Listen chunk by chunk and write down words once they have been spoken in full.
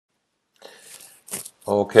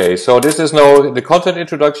Okay, so this is now the content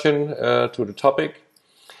introduction to the topic,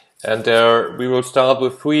 and there we will start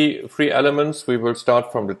with three elements. We will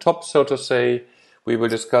start from the top, so to say. We will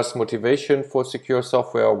discuss motivation for secure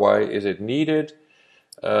software. Why is it needed,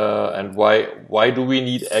 and why do we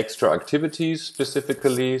need extra activities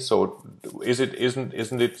specifically? So, isn't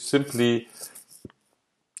it simply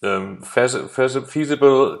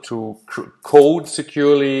feasible to code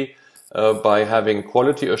securely by having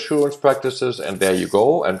quality assurance practices, and there you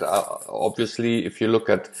go. And obviously, if you look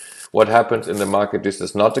at what happens in the market, this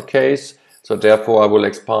is not the case. So therefore, I will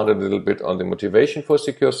expand a little bit on the motivation for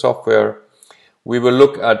secure software. We will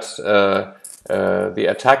look at the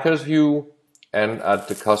attacker's view and at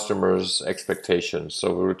the customer's expectations.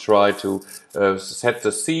 So we will try to set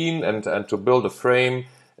the scene and to build a frame,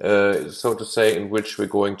 so to say, in which we're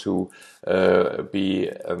going to be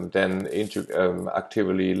then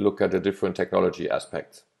actively look at the different technology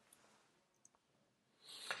aspects.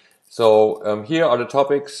 So here are the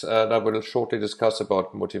topics that I will shortly discuss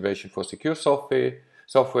about motivation for secure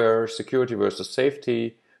software, security versus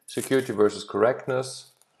safety, security versus correctness.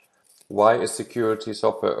 Why is security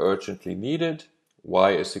software urgently needed?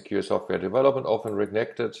 Why is secure software development often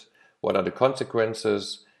neglected? What are the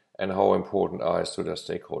consequences? And how important are it to their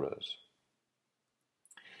stakeholders?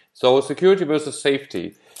 So security versus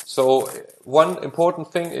safety. So one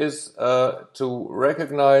important thing is to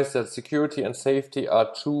recognize that security and safety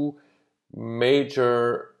are two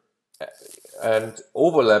major and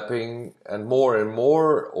overlapping and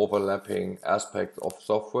more overlapping aspects of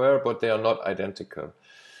software, but they are not identical.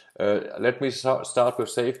 Let me start with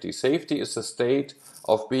safety. Safety is the state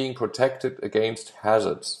of being protected against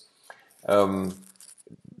hazards,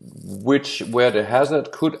 where the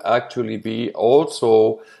hazard could actually be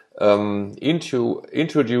also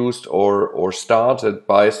introduced or started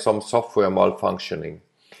by some software malfunctioning.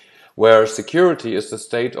 Where security is the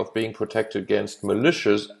state of being protected against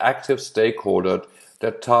malicious active stakeholders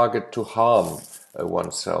that target to harm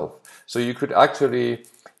oneself. So you could actually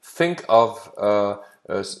think of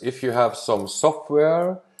if you have some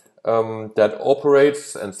software that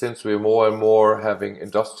operates, and since we're more and more having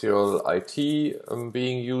industrial IT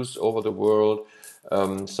being used over the world,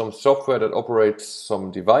 some software that operates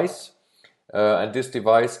some device, and this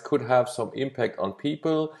device could have some impact on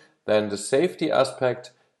people, then the safety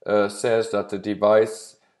aspect says that the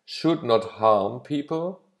device should not harm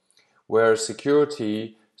people, where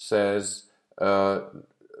security says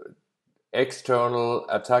external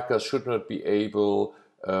attackers should not be able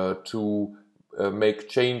to make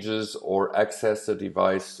changes or access the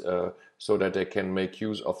device so that they can make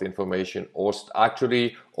use of the information, or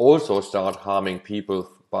actually also start harming people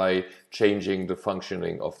by changing the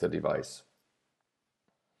functioning of the device.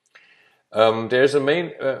 There's a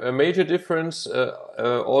major difference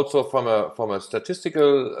also from a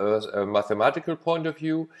statistical mathematical point of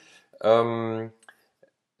view.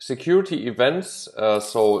 Security events,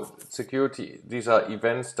 so security, these are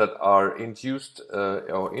events that are induced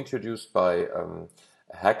or introduced by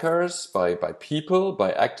hackers, by people,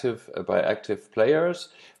 by active players.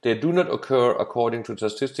 They do not occur according to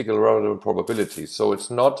statistical relevant probabilities. So it's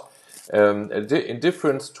not in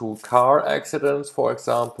difference to car accidents, for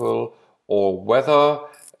example, or weather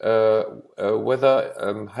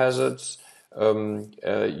hazards.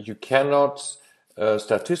 You cannot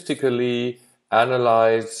statistically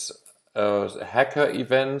analyze hacker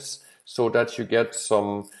events so that you get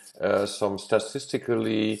some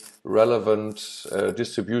statistically relevant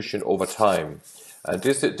distribution over time.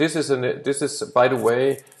 This is, by the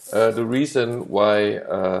way, the reason why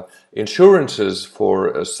insurances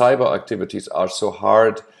for cyber activities are so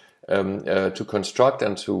hard to construct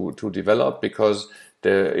and to develop, because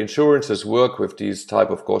the insurances work with these type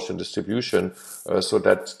of Gaussian distribution so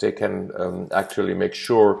that they can actually make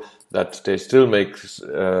sure that they still make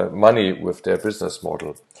money with their business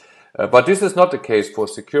model. But this is not the case for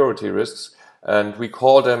security risks, and we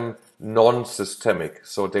call them non-systemic.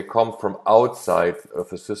 So they come from outside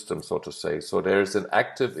of a system, so to say. So there is an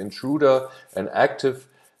active intruder, an active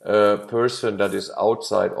person that is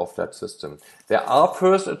outside of that system. There are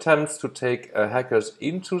first attempts to take hackers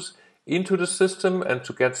into the system and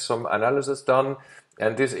to get some analysis done.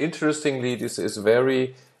 And this, interestingly, this is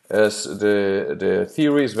very the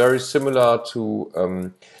theory is very similar to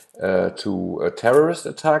a terrorist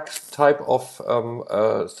attack type of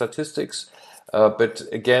statistics. But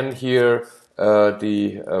again, here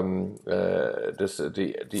the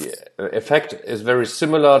effect is very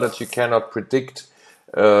similar, that you cannot predict,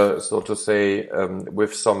 so to say,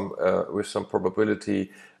 with some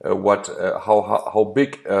probability how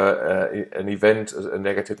big an event, a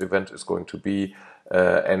negative event, is going to be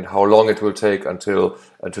and how long it will take until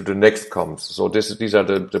the next comes. So these are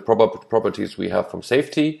the properties we have from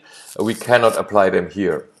safety. We cannot apply them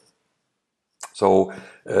here. So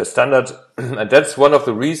standard, and that's one of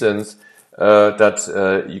the reasons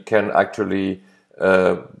that you can actually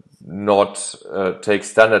not take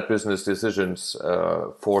standard business decisions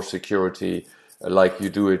for security like you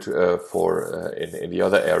do it in the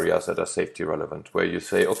other areas that are safety relevant, where you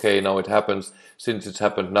say, okay, now it happens. Since it's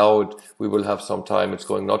happened now, we will have some time. It's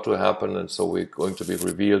going not to happen, and so we're going to be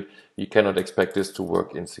revealed. You cannot expect this to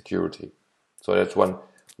work in security. So that's one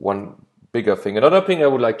bigger thing. Another thing I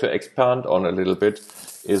would like to expand on a little bit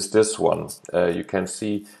is this one. You can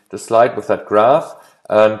see the slide with that graph,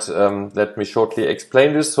 and let me shortly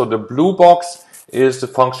explain this. So the blue box is the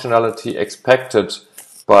functionality expected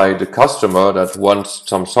by the customer that wants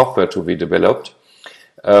some software to be developed.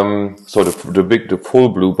 So the full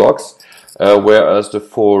blue box, whereas the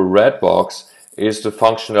full red box is the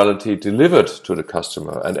functionality delivered to the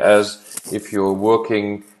customer. And as if you're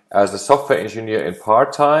working as a software engineer in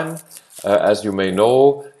part-time, as you may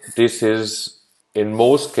know, this is in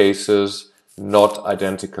most cases not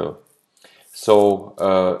identical. So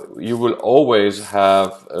you will always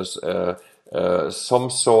have some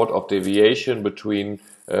sort of deviation between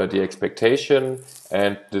the expectation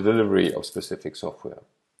and the delivery of specific software.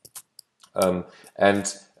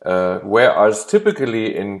 Whereas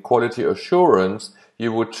typically in quality assurance,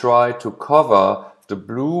 you would try to cover the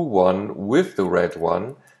blue one with the red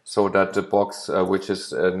one, so that the box which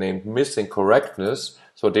is named missing correctness,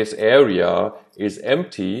 so this area is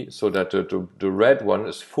empty, so that the red one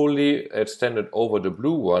is fully extended over the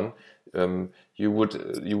blue one. You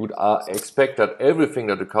would expect that everything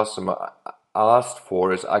that the customer asked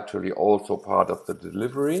for is actually also part of the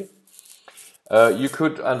delivery. You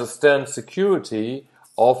could understand security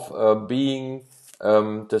of being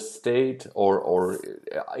the state or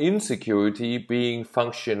insecurity being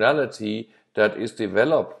functionality that is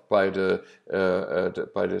developed by the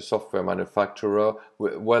software manufacturer,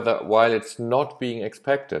 while it's not being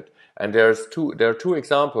expected. And there are two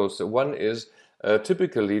examples. One is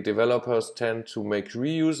typically developers tend to make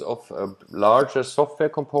reuse of larger software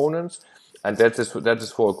components. And that is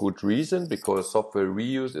for a good reason, because software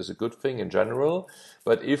reuse is a good thing in general.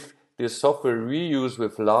 But if this software reuse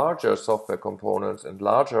with larger software components and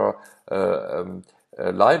larger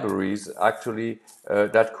libraries, actually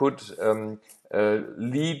that could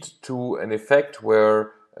lead to an effect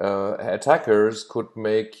where attackers could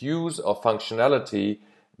make use of functionality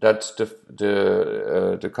that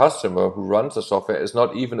the customer who runs the software is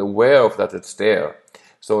not even aware of that it's there.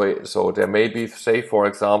 So there may be, say, for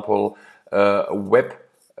example, a web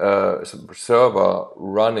server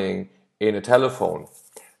running in a telephone,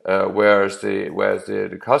 whereas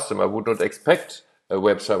the customer would not expect a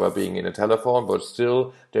web server being in a telephone, but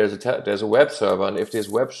still there's a web server, and if this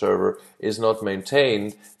web server is not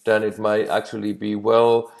maintained, then it might actually be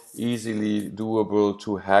easily doable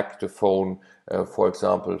to hack the phone, for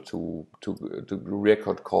example, to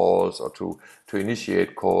record calls or to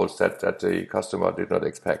initiate calls that the customer did not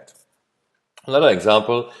expect. Another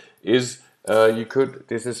example is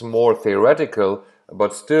this is more theoretical,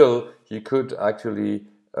 but still you could actually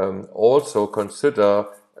also consider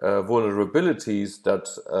vulnerabilities that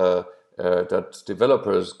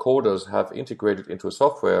developers, coders have integrated into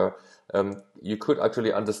software. You could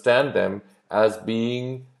actually understand them as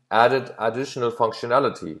being additional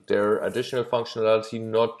functionality. They're additional functionality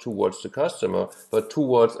not towards the customer, but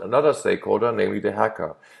towards another stakeholder, namely the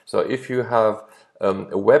hacker. So if you have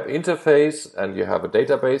a web interface and you have a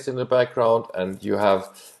database in the background and you have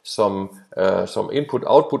some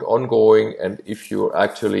input-output ongoing, and if you're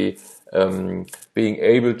actually being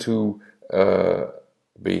able,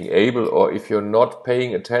 or if you're not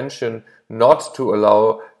paying attention not to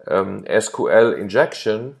allow SQL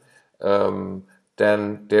injection,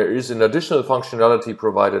 then there is an additional functionality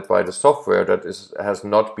provided by the software that has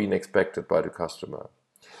not been expected by the customer.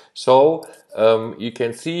 So you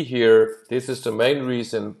can see here, this is the main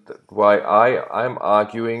reason why I'm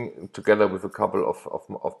arguing, together with a couple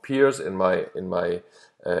of peers in my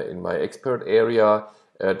expert area,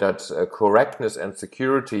 that correctness and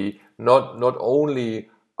security not only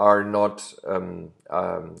are not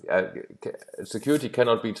security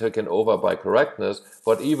cannot be taken over by correctness,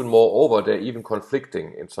 but even moreover, they're even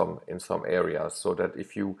conflicting in some areas. So that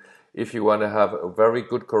if you want to have a very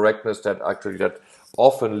good correctness, that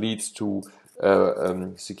often leads to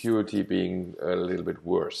security being a little bit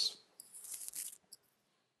worse.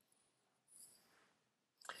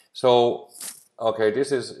 So, okay,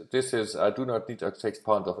 this is I do not need to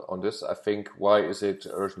expand on this. I think, why is it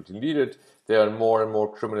urgently needed? There are more and more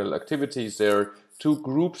criminal activities. There two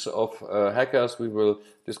groups of hackers. We will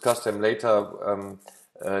discuss them later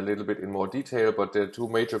a little bit in more detail, but there are two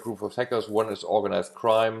major groups of hackers. One is organized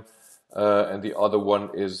crime, and the other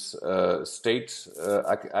one is state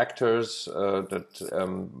actors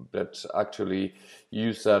that actually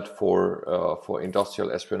use that for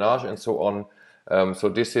industrial espionage and so on. So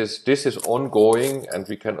this is ongoing, and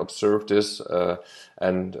we can observe this.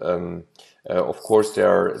 Of course,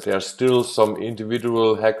 there are still some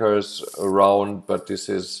individual hackers around, but this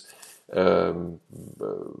is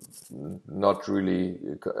not really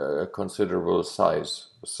a considerable size.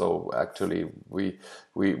 So actually, we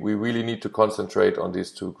really need to concentrate on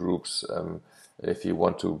these two groups if you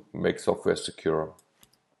want to make software secure.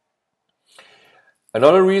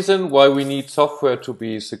 Another reason why we need software to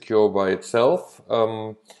be secure by itself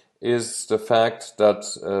is the fact that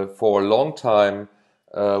for a long time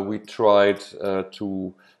we tried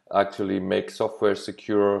to actually make software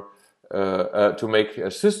secure, to make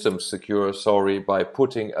systems secure, by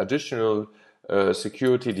putting additional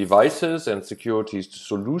security devices and security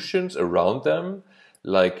solutions around them,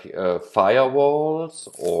 like firewalls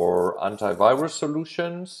or antivirus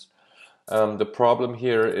solutions. The problem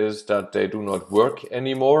here is that they do not work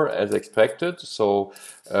anymore as expected. So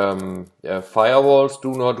firewalls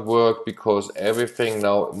do not work because everything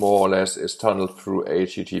now more or less is tunneled through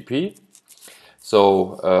HTTP.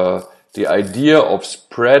 So the idea of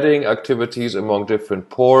spreading activities among different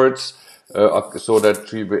ports so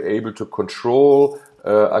that we be able to control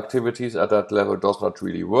activities at that level does not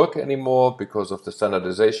really work anymore because of the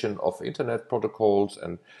standardization of internet protocols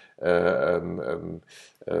and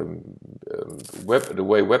the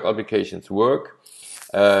way web applications work.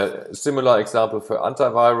 Similar example for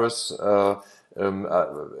antivirus.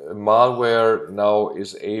 Malware now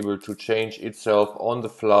is able to change itself on the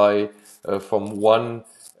fly from one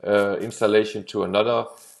installation to another,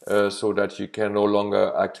 so that you can no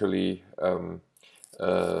longer actually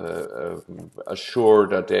assure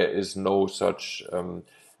that there is no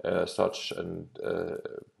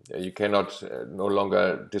you cannot no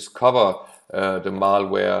longer discover the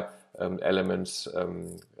malware elements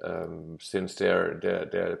since they're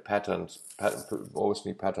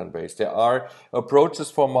mostly pattern based. There are approaches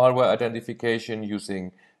for malware identification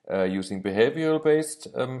using behavioral based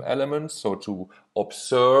elements, so to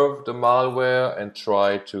observe the malware and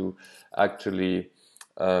try to actually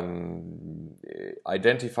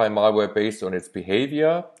identify malware based on its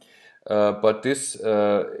behavior. But this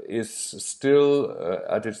is still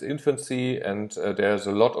at its infancy, and there's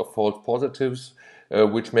a lot of false positives,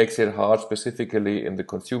 which makes it hard, specifically in the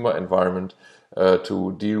consumer environment,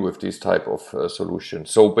 to deal with these type of solutions.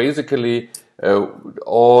 So basically,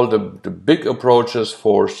 all the big approaches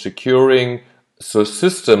for securing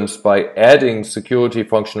systems by adding security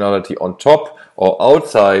functionality on top or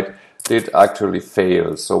outside did actually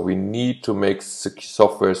fail. So we need to make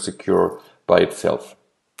software secure by itself.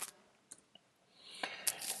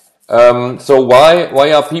 So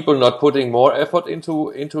why are people not putting more effort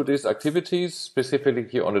into these activities, specifically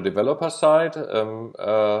here on the developer side?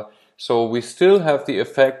 So we still have the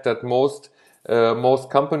effect that most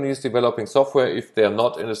companies developing software, if they're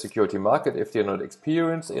not in the security market, if they're not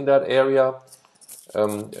experienced in that area,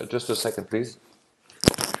 just a second, please.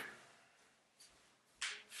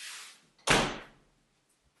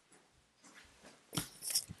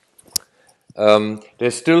 They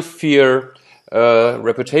still fear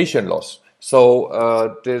reputation loss.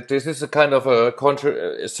 So this is a kind of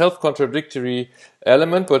a self-contradictory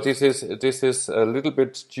element, but this is a little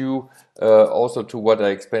bit due also to what I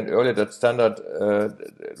explained earlier. That standard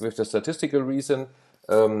with the statistical reason,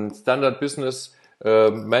 standard business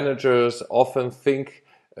managers often think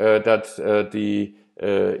that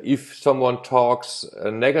if someone talks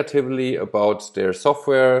negatively about their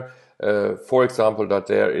software, for example, that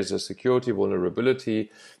there is a security vulnerability,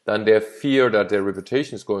 then they fear that their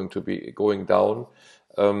reputation is going to be going down,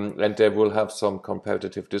 and they will have some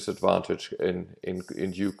competitive disadvantage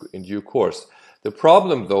in due course. The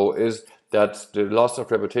problem, though, is that the loss of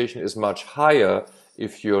reputation is much higher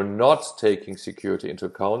if you're not taking security into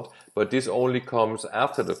account, but this only comes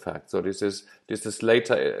after the fact. So this is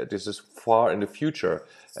later, this is far in the future,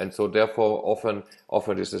 and so therefore often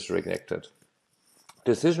this is neglected.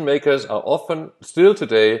 Decision makers are often, still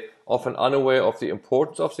today, unaware of the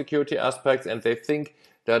importance of security aspects, and they think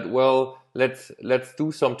that, well, let's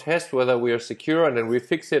do some tests whether we are secure, and then we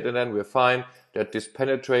fix it, and then we're fine. That this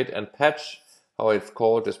penetrate and patch, how it's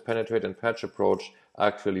called, this penetrate and patch approach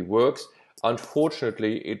actually works.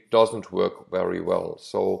 unfortunately, it doesn't work very well.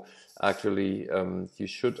 So actually, you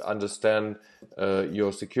should understand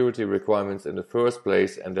your security requirements in the first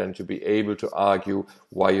place, and then to be able to argue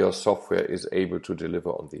why your software is able to deliver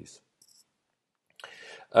on these.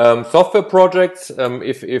 Software projects,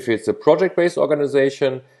 if it's a project-based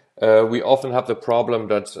organization, we often have the problem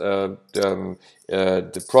that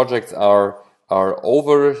the projects are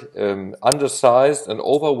undersized and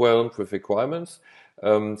overwhelmed with requirements.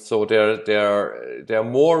 So there are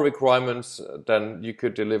more requirements than you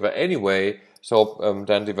could deliver anyway. So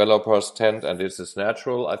then developers tend, and this is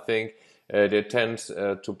natural, I think, they tend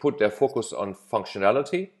to put their focus on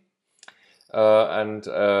functionality. And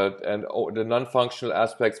the non-functional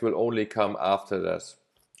aspects will only come after this.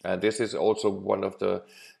 And this is also one of the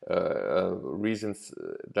reasons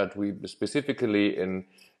that we specifically in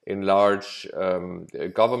large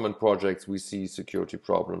government projects, we see security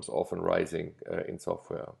problems often rising in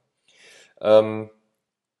software. And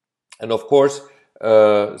of course,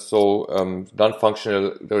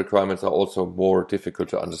 non-functional requirements are also more difficult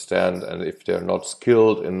to understand, and if they're not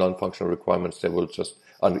skilled in non-functional requirements, they will just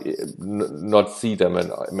not see them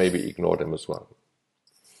and maybe ignore them as well.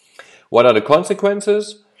 What are the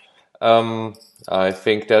consequences? I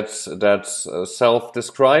think that's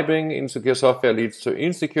self-describing. Insecure software leads to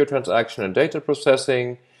insecure transaction and data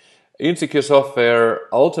processing. Insecure software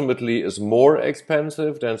ultimately is more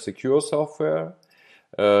expensive than secure software.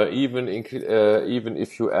 Even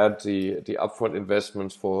if you add the upfront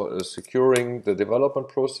investments for securing the development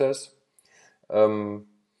process.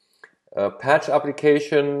 Patch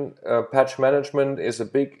application, patch management is a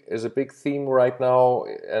big theme right now,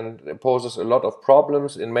 and it poses a lot of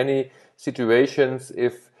problems in many situations.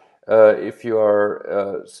 If you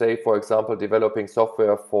are, say, for example, developing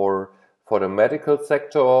software for the medical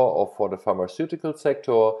sector or for the pharmaceutical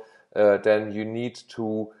sector, then you need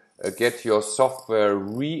to get your software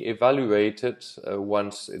re-evaluated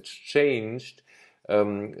once it's changed.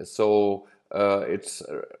 It's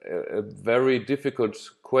a very difficult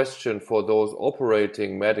question for those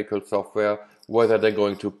operating medical software whether they're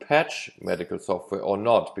going to patch medical software or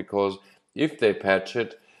not, because if they patch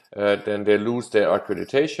it, then they lose their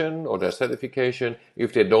accreditation or their certification.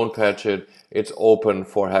 If they don't patch it, it's open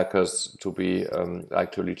for hackers to be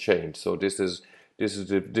actually changed. So this is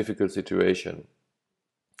a difficult situation.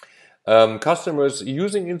 Customers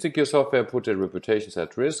using insecure software put their reputations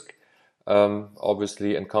at risk.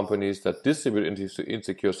 Obviously, and companies that distribute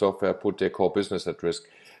insecure software put their core business at risk.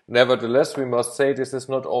 Nevertheless, we must say this is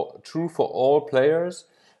not true for all players.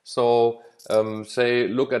 So,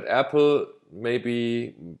 look at Apple.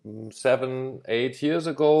 Maybe 7-8 years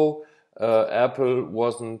ago, Apple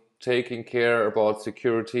wasn't taking care about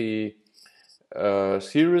security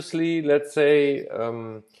seriously, let's say.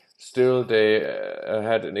 Still, they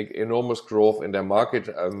had an enormous growth in their market.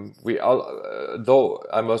 Though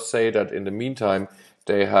I must say that in the meantime,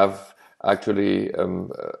 they have actually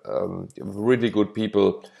really good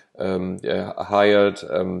people hired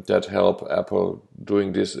that help Apple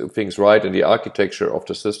doing these things right, and the architecture of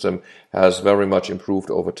the system has very much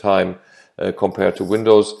improved over time compared to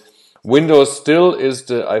Windows. Windows still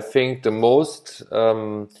is I think the most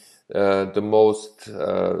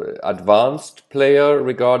advanced player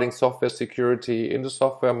regarding software security in the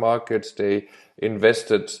software market. They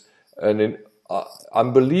invested an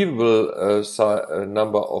unbelievable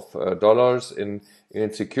number of dollars in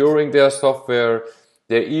securing their software.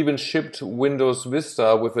 They even shipped Windows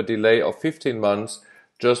Vista with a delay of 15 months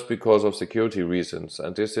just because of security reasons.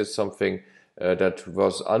 And this is something that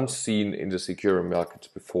was unseen in the secure market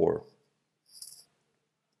before.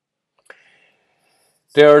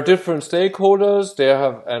 There are different stakeholders,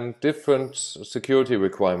 and different security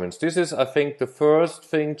requirements. This is, I think, the first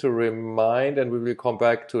thing to remind, and we will come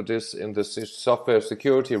back to this in the software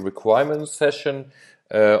security requirements session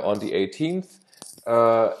on the 18th.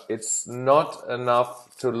 It's not enough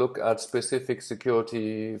to look at specific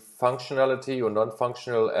security functionality or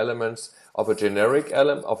non-functional elements of a generic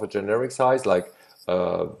size, like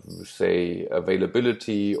say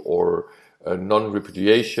availability or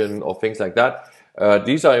non-repudiation or things like that.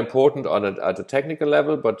 These are important at a technical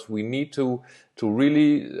level, but we need to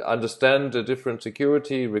really understand the different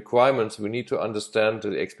security requirements. We need to understand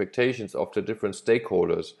the expectations of the different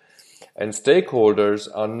stakeholders. And stakeholders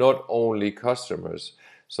are not only customers.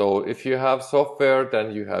 So if you have software,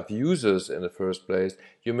 then you have users in the first place.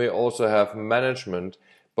 You may also have management,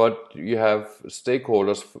 but you have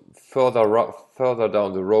stakeholders further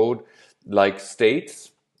down the road, like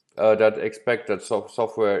states, that expect that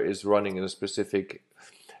software is running in a specific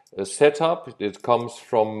setup. It comes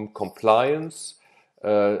from compliance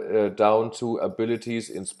down to abilities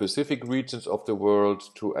in specific regions of the world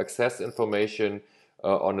to access information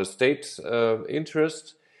on a state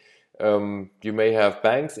interest. You may have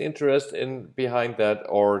banks' interest in behind that,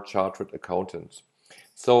 or chartered accountants.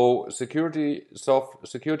 So security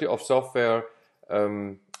of software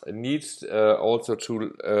needs also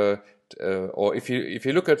to or if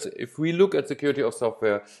we look at security of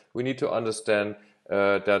software, we need to understand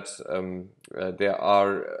that there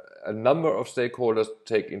are a number of stakeholders to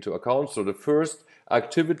take into account. So the first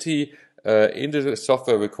activity in the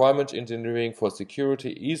software requirement engineering for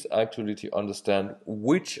security is actually to understand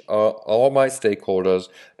which are all my stakeholders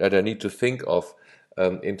that I need to think of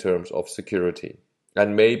in terms of security.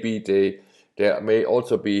 And maybe there may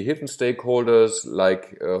also be hidden stakeholders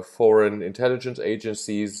like foreign intelligence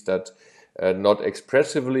agencies that not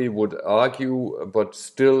expressively would argue, but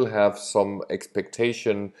still have some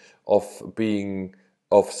expectation of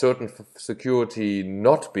certain security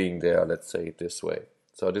not being there, let's say it this way.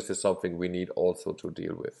 So this is something we need also to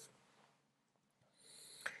deal with.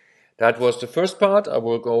 That was the first part. I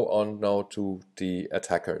will go on now to the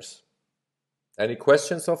attackers. Any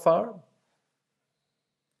questions so far?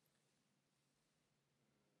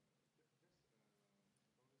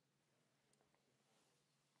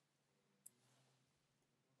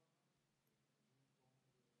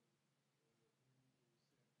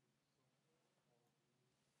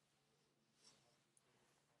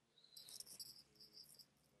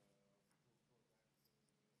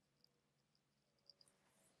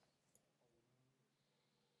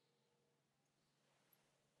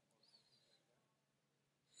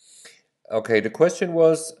 Okay, the question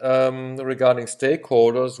was regarding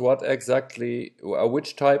stakeholders. What exactly,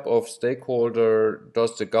 which type of stakeholder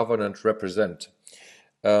does the government represent?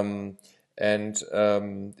 Um, and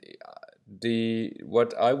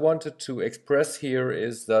what I wanted to express here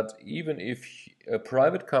is that even if a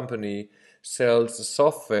private company sells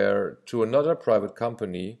software to another private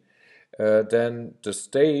company, then the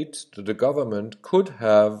state, the government, could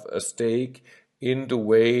have a stake in the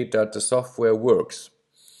way that the software works.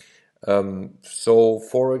 So,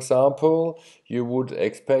 for example, you would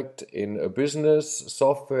expect in a business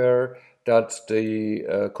software that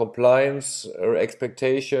the compliance or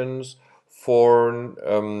expectations for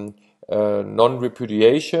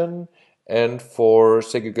non-repudiation and for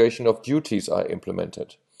segregation of duties are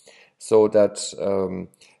implemented, so that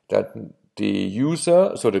the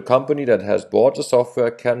user, so the company that has bought the software,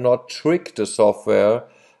 cannot trick the software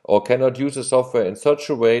or cannot use the software in such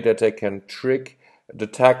a way that they can trick the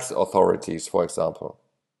tax authorities, for example,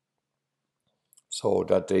 so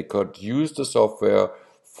that they could use the software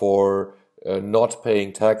for not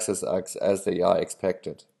paying taxes as they are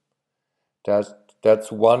expected. That's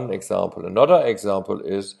one example. Another example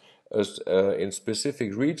is in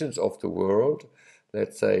specific regions of the world,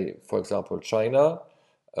 let's say, for example, China,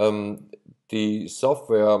 the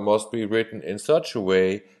software must be written in such a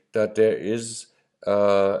way that there is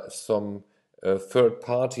some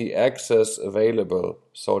third-party access available,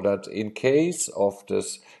 so that in case of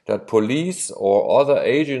this, that police or other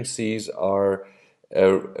agencies are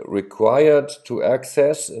required to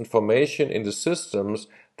access information in the systems,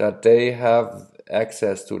 that they have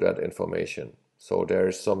access to that information. So there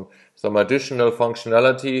is some additional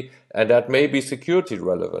functionality, and that may be security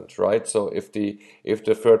relevant, right? So if the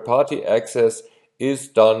third party access is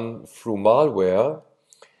done through malware,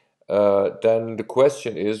 then the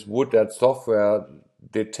question is, would that software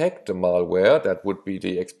detect the malware? That would be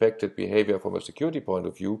the expected behavior from a security point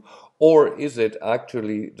of view. Or is it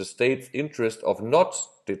actually the state's interest of not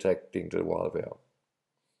detecting the malware?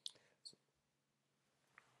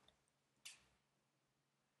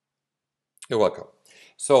 You're welcome.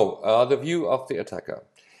 So, the view of the attacker.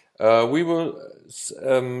 We will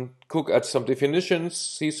look at some definitions,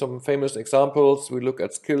 see some famous examples. We look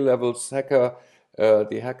at skill levels,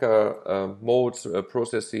 the hacker modes,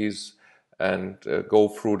 processes, and go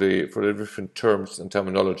through the different terms and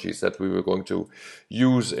terminologies that we were going to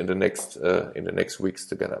use in the next weeks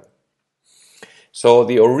together. So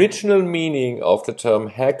the original meaning of the term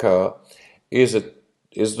hacker is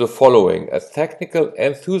the following: a technical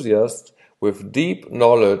enthusiast with deep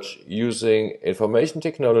knowledge using information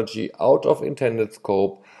technology out of intended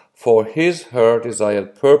scope for his/her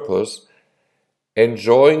desired purpose,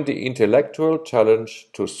 enjoying the intellectual challenge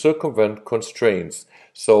to circumvent constraints.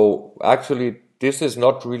 So actually, this is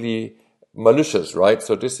not really malicious, right?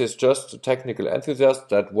 So this is just a technical enthusiast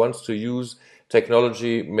that wants to use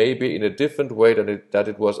technology maybe in a different way that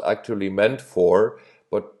it was actually meant for,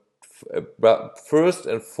 but first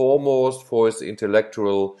and foremost for his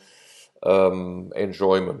intellectual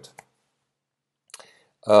enjoyment.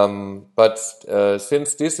 But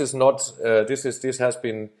since this is not this has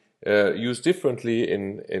been used differently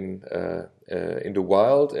in the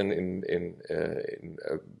wild and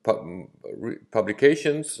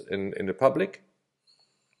publications in the public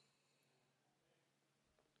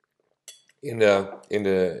in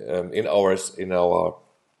our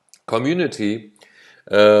community,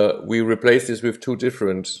 we replace this with two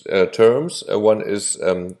different terms. One is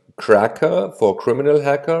cracker for criminal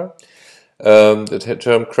hacker. The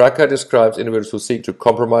term cracker describes individuals who seek to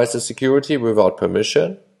compromise the security without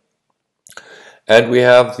permission. And we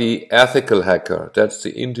have the ethical hacker. That's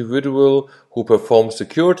the individual who performs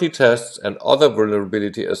security tests and other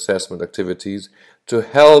vulnerability assessment activities to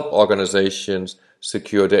help organizations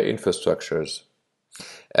secure their infrastructures.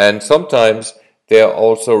 And sometimes they are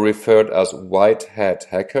also referred as white hat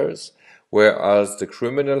hackers, whereas the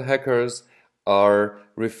criminal hackers are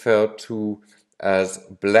referred to as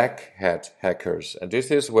black hat hackers. And this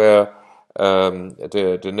is where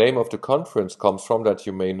the name of the conference comes from, that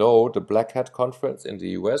you may know. The Black Hat Conference in the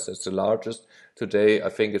US is the largest today. I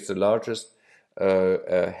think it's the largest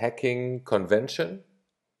hacking convention.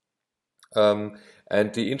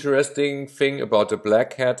 And the interesting thing about the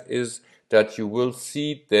Black Hat is that you will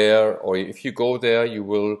see there, or if you go there, you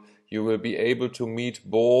will be able to meet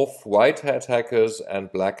both white hat hackers and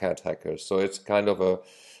black hat hackers. So it's kind of a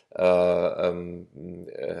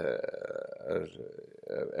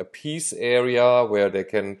peace area where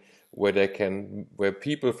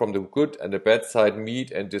people from the good and the bad side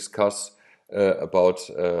meet and discuss about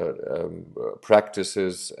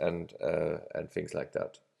practices and things like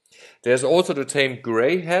that. There's also the term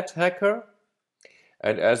gray hat hacker,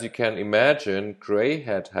 and as you can imagine, gray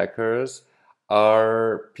hat hackers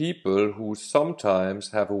are people who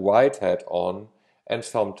sometimes have a white hat on and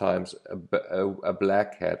sometimes a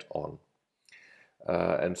black hat on.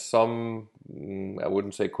 And some, I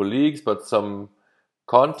wouldn't say colleagues, but some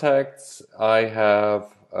contacts I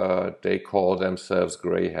have, they call themselves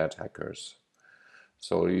gray hat hackers.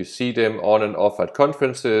 So you see them on and off at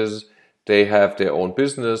conferences. They have their own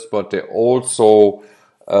business, but they also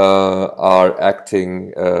are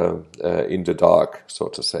acting in the dark, so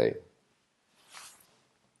to say.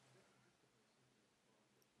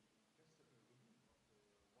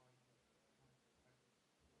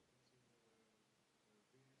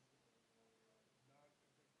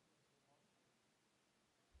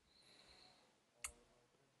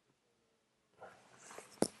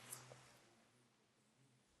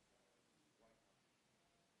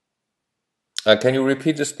 Can you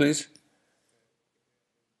repeat this, please?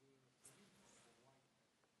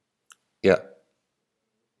 Yeah.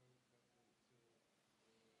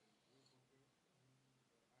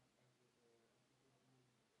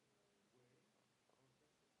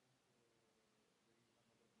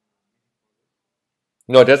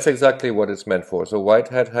 No, that's exactly what it's meant for. So white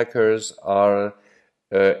hat hackers are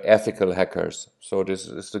ethical hackers. So this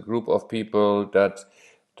is the group of people that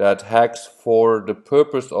hacks for the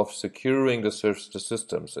purpose of securing the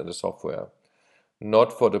systems and the software,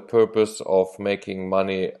 not for the purpose of making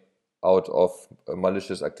money out of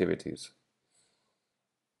malicious activities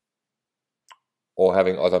or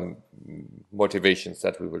having other motivations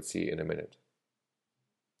that we will see in a minute.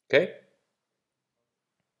 Okay?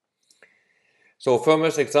 So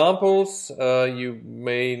famous examples, you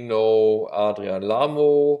may know Adrian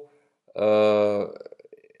Lamo,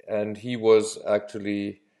 and he was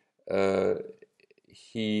actually,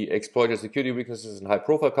 he exploited security weaknesses in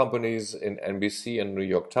high-profile companies in NBC and New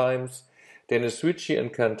York Times. Dennis Ritchie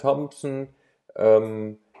and Ken Thompson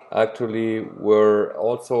actually were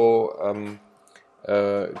also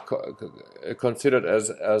considered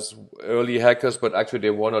as early hackers, but actually they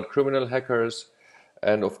were not criminal hackers.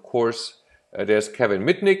 And of course, there's Kevin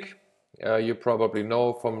Mitnick, you probably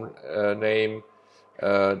know from name.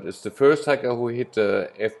 It's the first hacker who hit the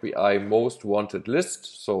FBI most wanted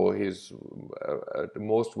list. So he's the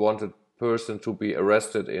most wanted person to be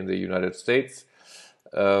arrested in the United States.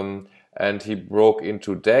 And he broke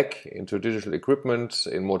into DEC, into digital equipment,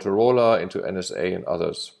 in Motorola, into NSA and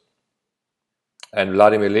others. And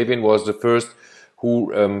Vladimir Levin was the first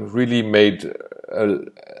who really made a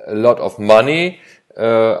lot of money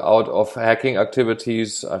out of hacking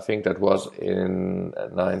activities. I think that was in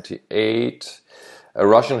 '98. A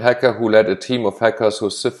Russian hacker who led a team of hackers who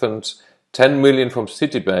siphoned 10 million from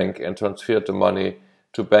Citibank and transferred the money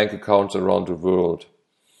to bank accounts around the world.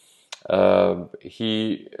 But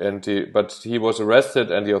he was arrested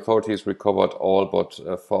and the authorities recovered all but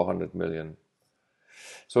 400 million.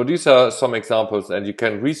 So these are some examples, and you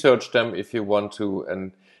can research them if you want to.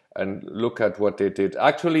 And and look at what they did.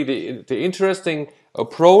 Actually, the interesting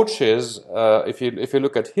approach is, if you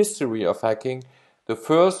look at history of hacking, the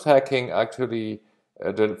first hacking actually,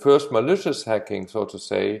 the first malicious hacking, so to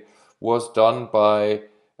say, was done by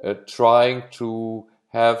trying to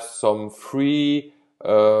have some free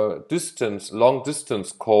long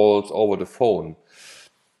distance calls over the phone.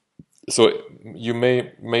 So you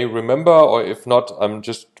may remember, or if not, I'm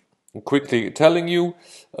just quickly telling you.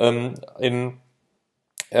 In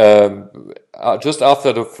just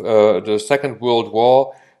after the Second World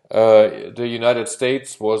War, the United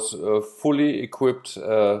States was fully equipped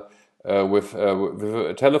with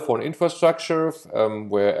a telephone infrastructure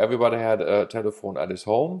where everybody had a telephone at his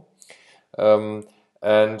home, and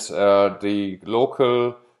the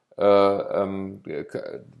local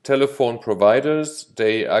telephone providers,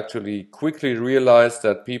 they actually quickly realized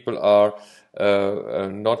that people are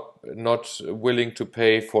not willing to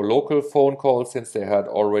pay for local phone calls, since they had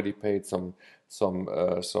already paid some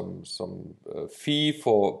fee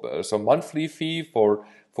for some monthly fee for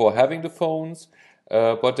having the phones,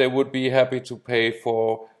 but they would be happy to pay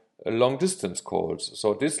for long distance calls.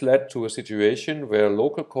 So this led to a situation where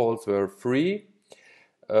local calls were free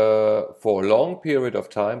for a long period of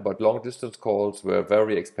time, but long distance calls were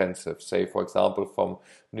very expensive. Say, for example, from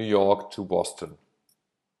New York to Boston.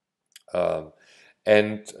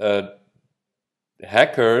 And the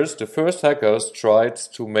first hackers tried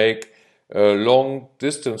to make long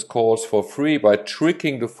distance calls for free by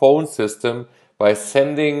tricking the phone system, by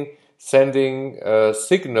sending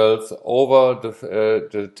signals over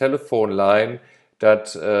the telephone line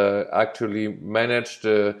that actually managed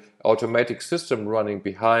the automatic system running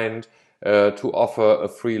behind to offer a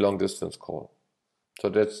free long distance call. So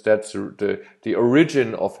that's the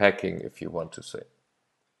origin of hacking, if you want to say.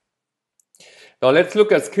 Now let's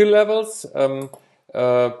look at skill levels.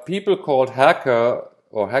 People called hacker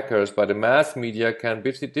or hackers by the mass media can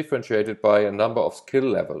be differentiated by a number of skill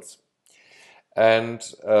levels. And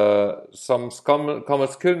some common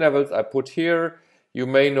skill levels I put here. You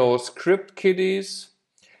may know script kiddies.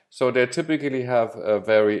 So they typically have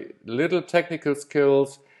very little technical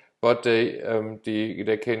skills, but they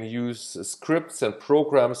can use scripts and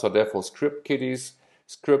programs, so therefore script kiddies,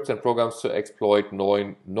 scripts and programs to exploit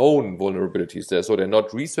known vulnerabilities. So they're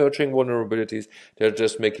not researching vulnerabilities, they're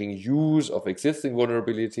just making use of existing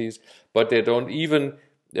vulnerabilities, but they don't even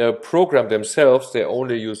program themselves, they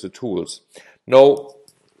only use the tools. Now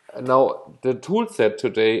the tool set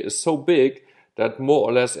today is so big that more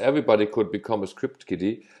or less everybody could become a script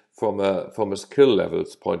kiddie from a skill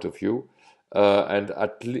levels point of view. And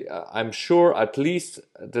I'm sure at least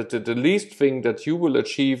the least thing that you will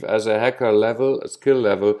achieve as a hacker level, a skill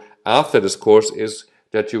level, after this course is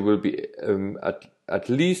that you will be at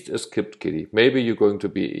least a script kiddie. Maybe you're going to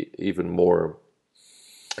be even more.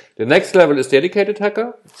 The next level is dedicated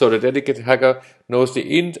hacker. So the dedicated hacker knows the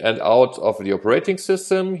ins and outs of the operating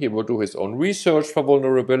system. He will do his own research for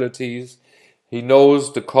vulnerabilities. He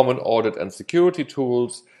knows the common audit and security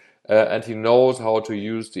tools. And he knows how to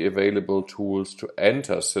use the available tools to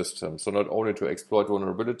enter systems. So not only to exploit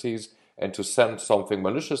vulnerabilities and to send something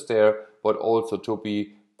malicious there, but also to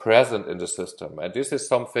be present in the system. And this is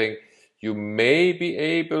something you may be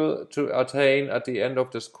able to attain at the end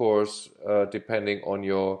of this course, depending on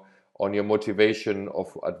your motivation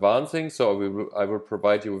of advancing. So I will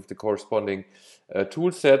provide you with the corresponding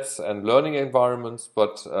tool sets and learning environments,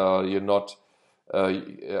 but you're not.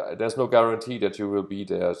 There's no guarantee that you will be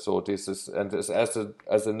there. So this is, and as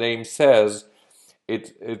the name says,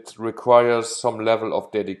 it requires some level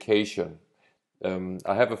of dedication.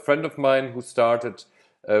 I have a friend of mine who started,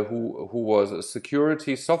 who was a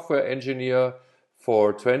security software engineer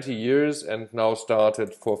for 20 years and now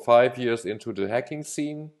started for 5 years into the hacking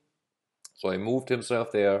scene. So he moved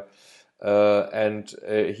himself there. And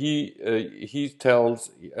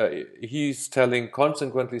he's telling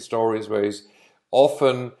consequently stories where he's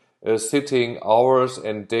often sitting hours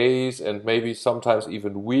and days and maybe sometimes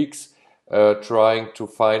even weeks trying to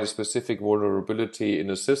find a specific vulnerability in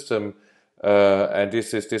a system, and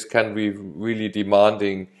this can be really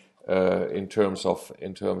demanding in terms of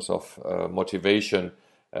motivation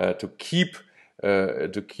to keep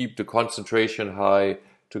the concentration high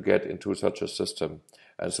to get into such a system.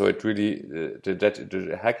 And so it really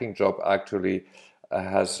the hacking job actually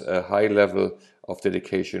has a high level of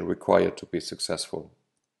dedication required to be successful.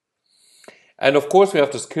 And of course we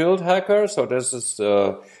have the skilled hacker. So this is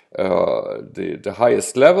the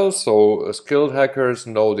highest level. So skilled hackers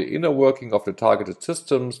know the inner working of the targeted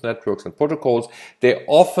systems, networks and protocols. They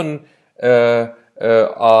often are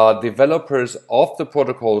are developers of the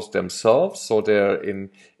protocols themselves. So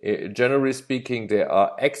generally speaking, they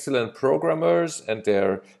are excellent programmers, and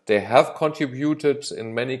they have contributed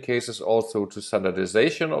in many cases also to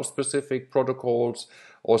standardization of specific protocols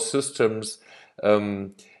or systems.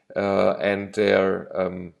 And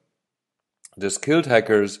the skilled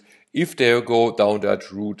hackers, if they go down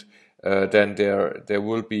that route, then they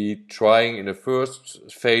will be trying in the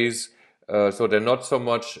first phase. So they're not so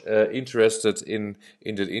much interested in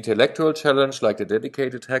the intellectual challenge like the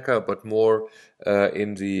dedicated hacker, but more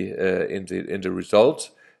in the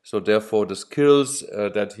result. So therefore, the skills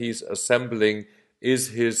that he's assembling is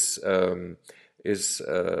his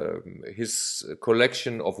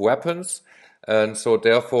collection of weapons. And so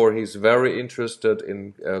therefore he's very interested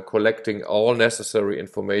in collecting all necessary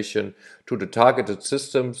information to the targeted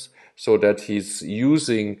systems so that he's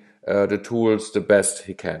using the tools the best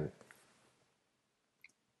he can.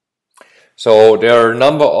 So there are a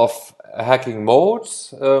number of hacking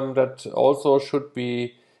modes that also should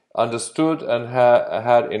be understood and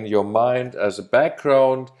had in your mind as a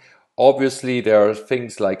background. Obviously, there are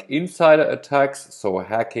things like insider attacks, so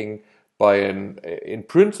hacking by an in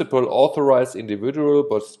principle authorized individual,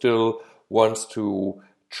 but still wants to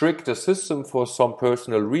trick the system for some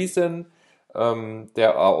personal reason.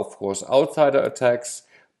 There are, of course, outsider attacks.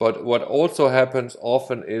 But what also happens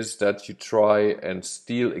often is that you try and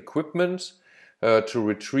steal equipment to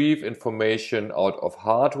retrieve information out of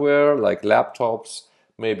hardware like laptops,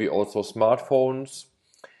 maybe also smartphones.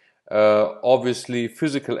 Obviously,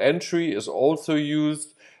 physical entry is also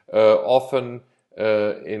used. Often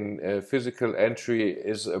in physical entry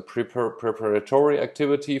is a preparatory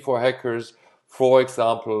activity for hackers, for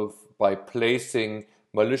example, by placing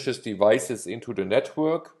malicious devices into the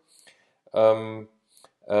network.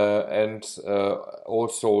 And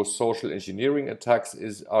also social engineering attacks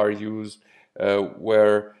are used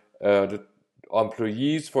where the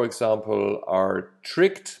employees, for example, are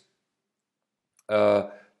tricked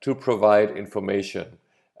to provide information.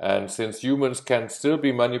 And since humans can still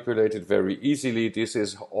be manipulated very easily, this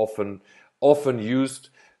is often used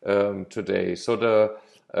today. So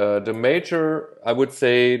the major, I would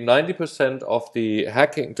say, 90% of the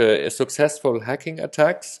successful hacking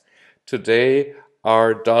attacks today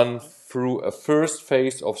are done through a first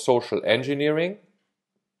phase of social engineering,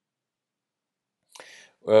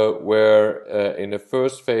 where in the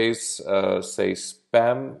first phase, say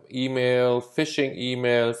spam email, phishing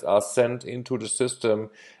emails are sent into the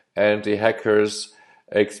system, and the hackers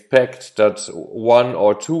expect that one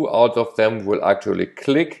or two out of them will actually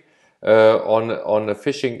click on a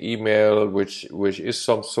phishing email, which is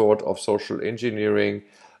some sort of social engineering,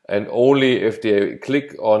 and only if they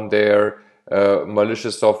click on their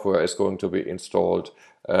malicious software is going to be installed.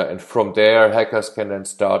 And from there, hackers can then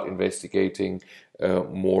start investigating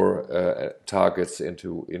more targets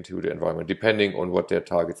into the environment, depending on what their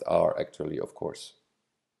targets are actually, of course.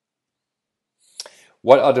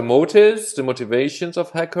 What are the motives, the motivations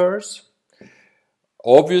of hackers?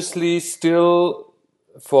 Obviously, still,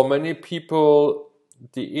 for many people,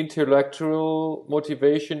 the intellectual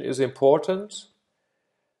motivation is important.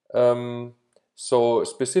 So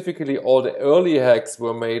specifically, all the early hacks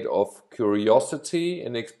were made of curiosity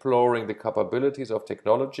in exploring the capabilities of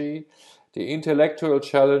technology. The intellectual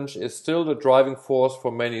challenge is still the driving force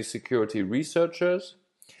for many security researchers.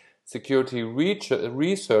 Security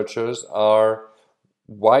researchers are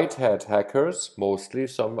white hat hackers, mostly.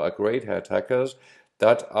 Some are great hat hackers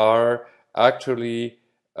that are actually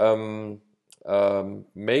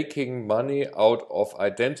making money out of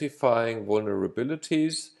identifying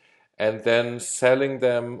vulnerabilities and then selling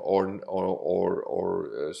them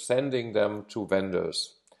or sending them to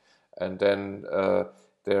vendors. And then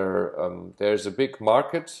there's a big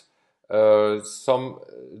market. There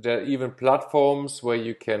are even platforms where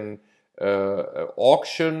you can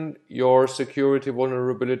auction your security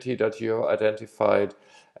vulnerability that you have identified.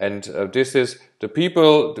 And this is the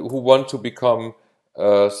people who want to become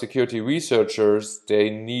security researchers. They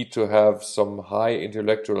need to have some high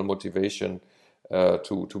intellectual motivation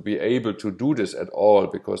to be able to do this at all,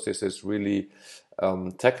 because this is really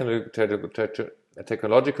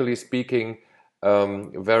technologically speaking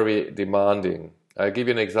very demanding. I'll give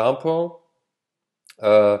you an example.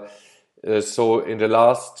 So in the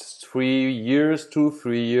last 3 years,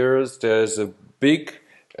 2-3 years, there's a big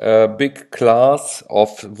class of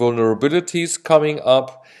vulnerabilities coming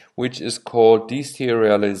up, which is called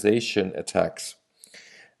deserialization attacks.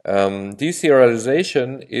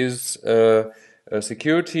 Deserialization is a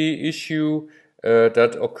security issue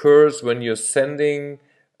that occurs when you're sending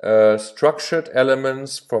structured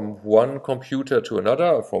elements from one computer to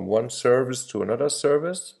another, from one service to another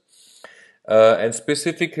service, and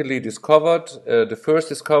specifically discovered the first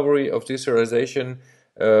discovery of deserialization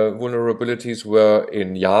vulnerabilities were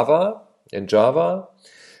in Java,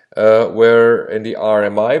 where in the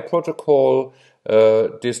RMI protocol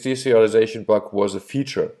this deserialization bug was a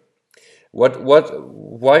feature.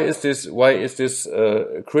 Why is this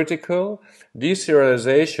critical?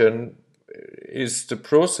 Deserialization is the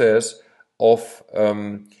process of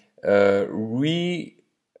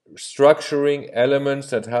restructuring elements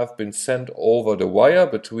that have been sent over the wire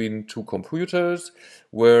between two computers,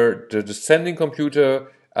 where the sending computer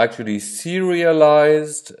actually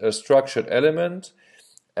serialized a structured element,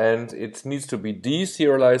 and it needs to be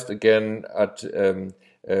deserialized again at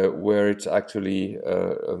where it's actually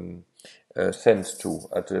sent to,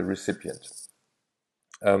 at the recipient.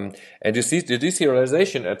 And you see, the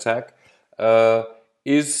deserialization attack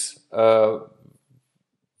is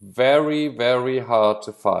very, very hard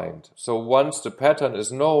to find. So once the pattern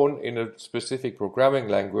is known in a specific programming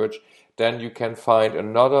language, then you can find a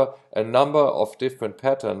number of different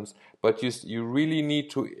patterns, but you really need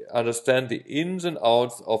to understand the ins and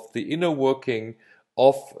outs of the inner working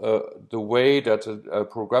of the way that a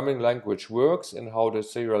programming language works and how the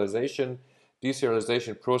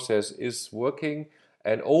deserialization process is working.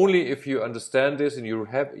 And only if you understand this and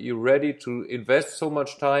you're ready to invest so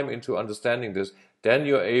much time into understanding this, then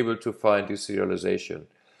you're able to find deserialization.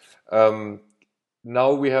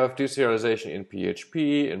 Now we have deserialization in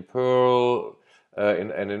PHP, in Perl,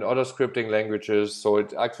 and in other scripting languages. So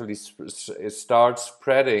it actually starts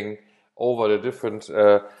spreading over the different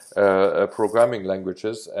programming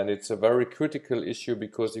languages, and it's a very critical issue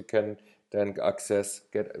because you can then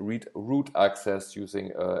get root access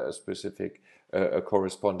using a specific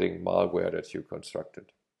corresponding malware that you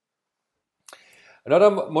constructed.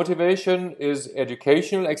 Another motivation is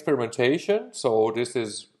educational experimentation. So this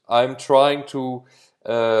is, I'm trying to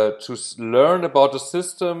learn about the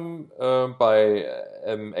system by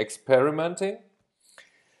experimenting.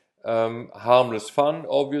 Harmless fun,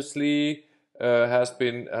 obviously, has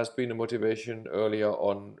been a motivation earlier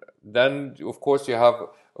on. Then, of course, you have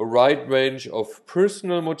a wide range of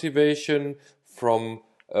personal motivation, from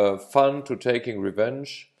fun to taking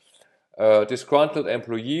revenge. Disgruntled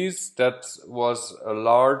employees, that was a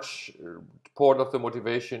large part of the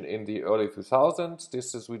motivation in the early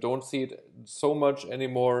 2000s. We don't see it so much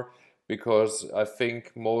anymore, because I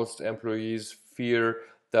think most employees fear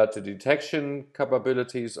that the detection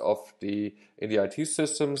capabilities in the IT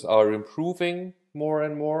systems are improving more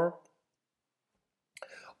and more.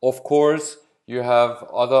 Of course, you have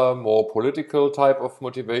other more political type of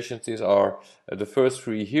motivations. These are the first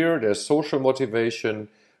three here. There's social motivation,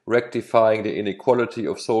 rectifying the inequality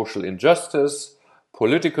of social injustice;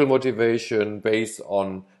 political motivation based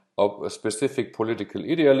on a specific political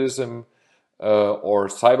idealism, or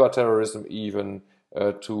cyber terrorism even,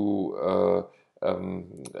 to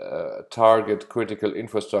target critical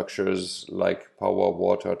infrastructures like power,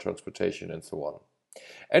 water, transportation, and so on.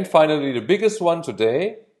 And finally, the biggest one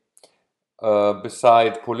today,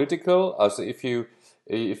 beside political, also if you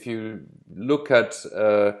look at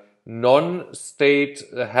non-state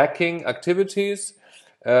hacking activities,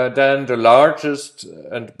 then the largest,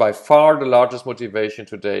 and by far the largest motivation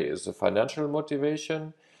today, is the financial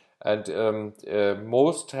motivation. And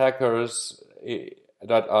most hackers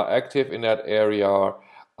that are active in that area are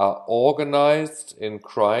organized in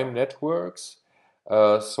crime networks.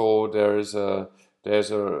 So there's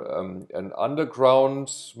an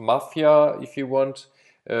underground mafia, if you want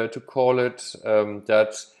to call it,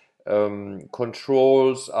 that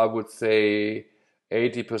controls, I would say,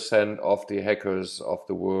 80% of the hackers of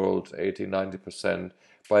the world, 80-90%,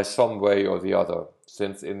 by some way or the other.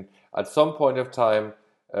 Since at some point of time,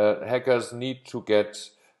 hackers need to get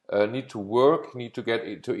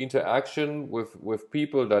into interaction with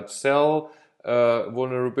people that sell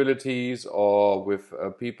vulnerabilities, or with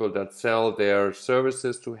people that sell their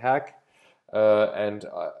services to hack, and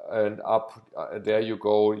up there you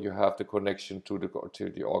go. You have the connection to the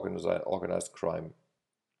organized crime.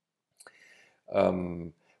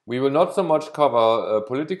 We will not so much cover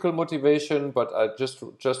political motivation, but I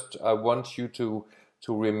want you to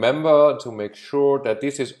remember, to make sure that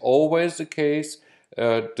this is always the case.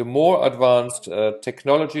 The more advanced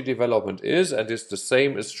technology development is, and the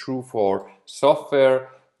same is true for software,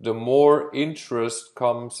 the more interest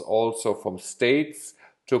comes also from states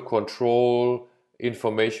to control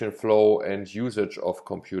information flow and usage of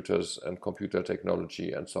computers and computer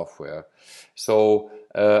technology and software. So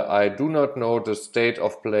I do not know the state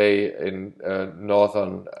of play in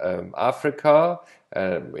Northern Africa,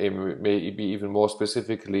 maybe even more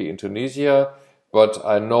specifically in Tunisia, but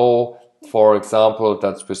I know, for example,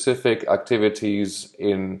 that specific activities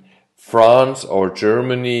in France or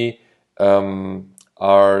Germany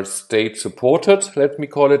are state supported, let me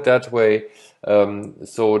call it that way,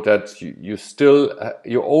 so that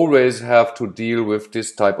you always have to deal with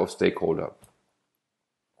this type of stakeholder.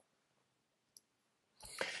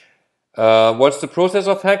 What's the process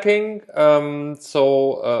of hacking?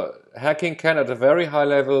 Hacking can, at a very high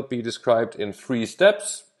level, be described in 3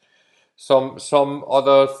 steps. Some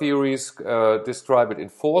other theories describe it in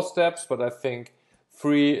 4 steps, but I think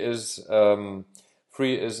 3 is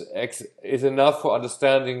enough for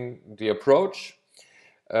understanding the approach.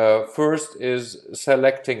 First is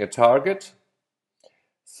selecting a target.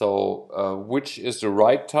 So, which is the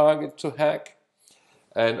right target to hack?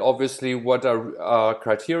 And obviously, what are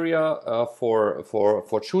criteria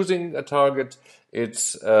for choosing a target?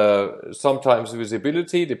 It's sometimes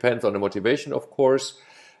visibility, depends on the motivation, of course.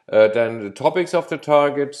 Then the topics of the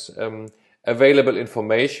target, available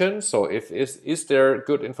information. So, is there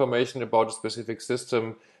good information about a specific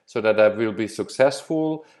system so that I will be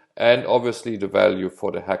successful? And obviously, the value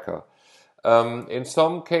for the hacker. In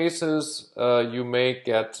some cases, you may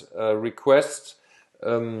get a request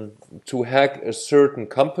to hack a certain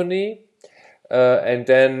company, and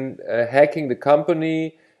then hacking the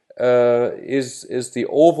company is the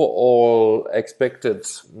overall expected,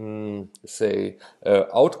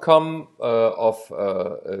 outcome of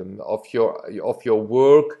your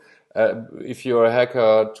work. If you're a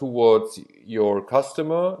hacker towards your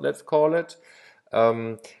customer, let's call it,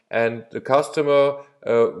 and the customer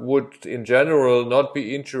would in general not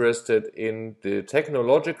be interested in the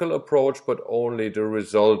technological approach, but only the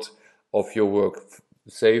result of your work.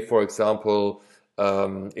 Say, for example,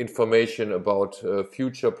 information about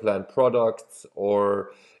future planned products,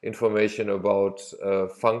 or information about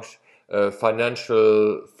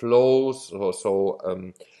financial flows, how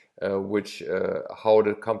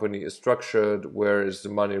the company is structured, where is the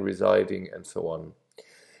money residing, and so on.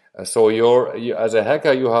 So as a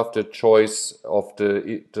hacker, you have the choice of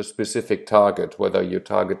the specific target, whether you're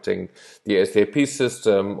targeting the SAP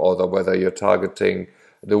system or whether you're targeting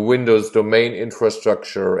the Windows domain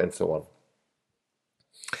infrastructure and so on.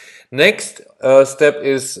 Next step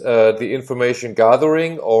is the information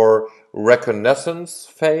gathering or reconnaissance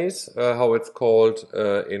phase, how it's called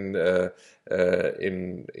in the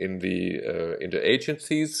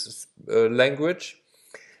agency's language.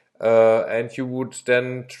 And you would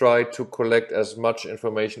then try to collect as much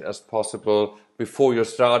information as possible before you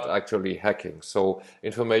start actually hacking. So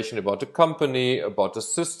information about the company, about the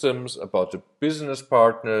systems, about the business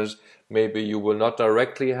partners. Maybe you will not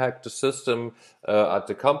directly hack the system at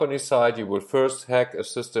the company side. You will first hack a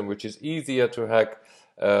system which is easier to hack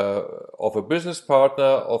of a business partner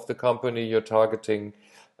of the company you're targeting.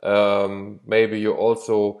 Maybe you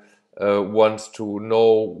also want to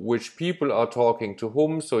know which people are talking to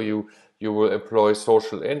whom, so you will employ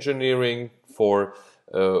social engineering for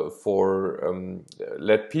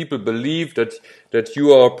let people believe that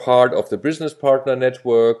you are part of the business partner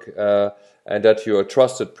network and that you're a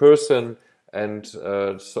trusted person, and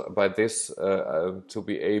so by this to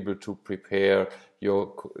be able to prepare your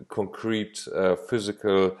concrete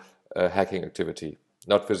physical hacking activity,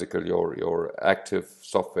 not physical, your active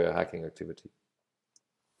software hacking activity.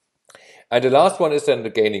 And the last one is then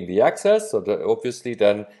gaining the access. So obviously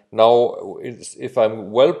then now, if I'm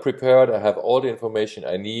well prepared, I have all the information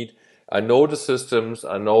I need. I know the systems.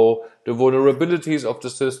 I know the vulnerabilities of the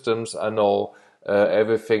systems. I know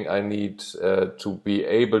everything I need to be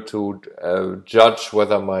able to judge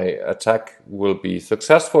whether my attack will be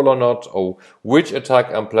successful or not, or which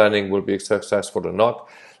attack I'm planning will be successful or not.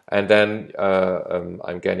 And then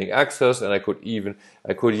I'm gaining access, and I could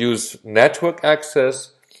use network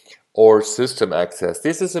access or system access.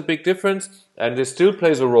 This is a big difference, and this still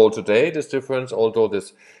plays a role today, this difference, although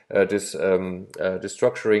this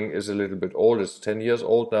structuring is a little bit old. It's 10 years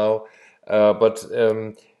old now. But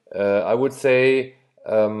I would say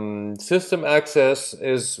system access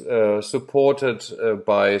is supported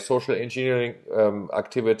by social engineering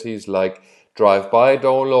activities like drive-by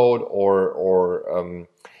download or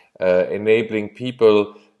enabling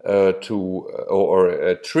people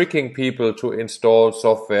tricking people to install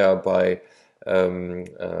software by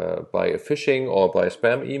phishing or by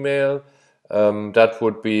spam email. That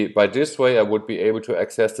would be, by this way, I would be able to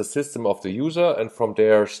access the system of the user, and from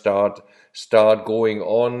there start going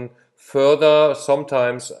on Further,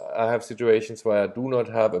 sometimes I have situations where I do not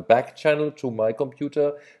have a back channel to my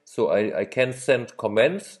computer, so I can send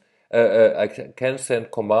comments, can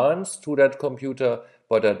send commands to that computer,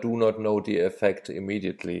 but I do not know the effect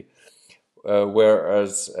immediately.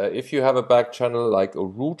 Whereas if you have a back channel like a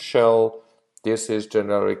root shell, this is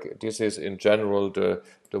generic. This is in general the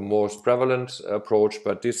most prevalent approach,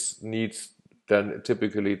 but this needs then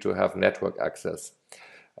typically to have network access.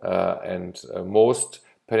 And most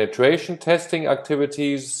penetration testing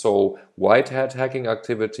activities, so white hat hacking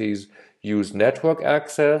activities, use network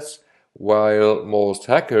access, while most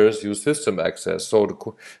hackers use system access. So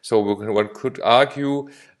one could argue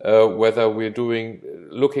whether we're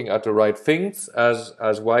looking at the right things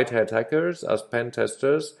as white hat hackers, as pen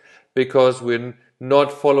testers, because we're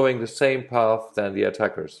not following the same path than the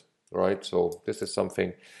attackers, right? So this is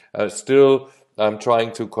something still I'm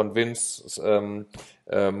trying to convince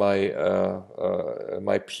my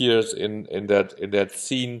peers in that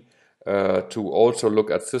scene to also look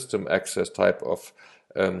at system access type of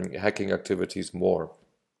hacking activities more.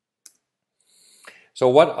 So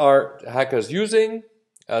what are hackers using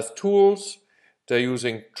as tools? They're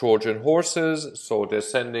using Trojan horses, so they're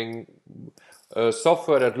sending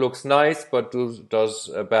software that looks nice but does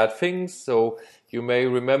bad things. So you may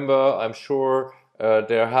remember, I'm sure,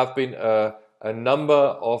 there have been a number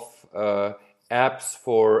of apps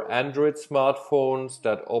for Android smartphones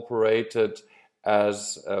that operated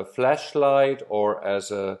as a flashlight or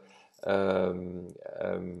as a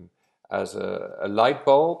light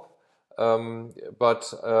bulb.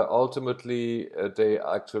 But ultimately, they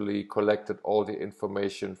actually collected all the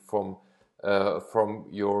information from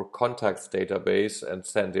your contacts database and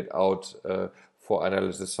send it out for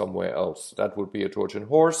analysis somewhere else. That would be a Trojan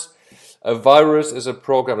horse. A virus is a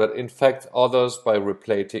program that infects others by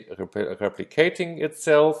replicating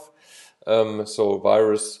itself. So a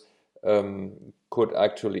virus could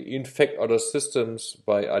actually infect other systems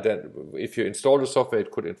by if you install the software,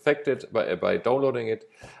 it could infect it by downloading it.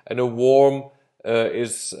 And a worm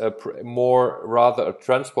is more rather a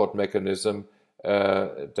transport mechanism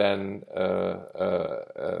than a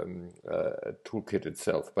toolkit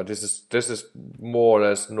itself. But this is more or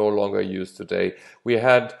less no longer used today. We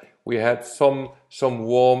had some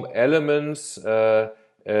worm elements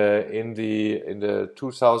in the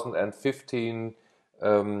 2015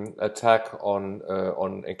 attack on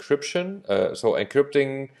encryption. So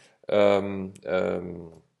encrypting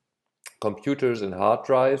computers and hard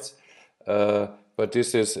drives. But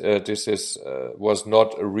this was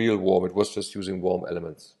not a real worm. It was just using worm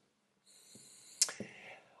elements.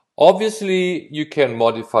 Obviously, you can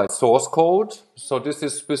modify source code. So this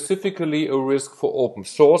is specifically a risk for open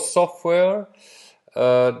source software.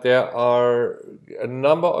 There are a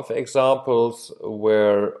number of examples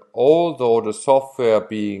where, although the software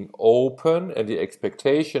being open and the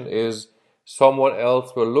expectation is someone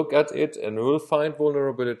else will look at it and will find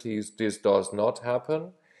vulnerabilities, this does not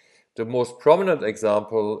happen. The most prominent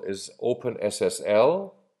example is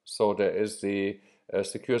OpenSSL. So there is the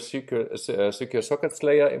secure sockets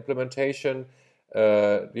layer implementation,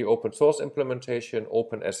 the open source implementation,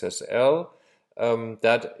 OpenSSL.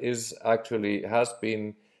 That is actually has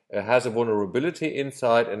a vulnerability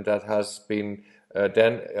inside, and that has been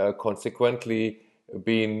then consequently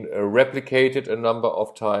been replicated a number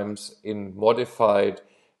of times in modified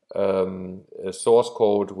source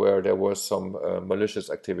code where there was some malicious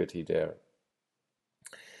activity there.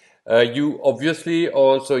 You obviously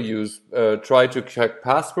also try to check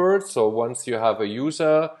passwords. So once you have a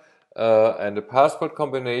user and a password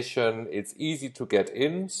combination, it's easy to get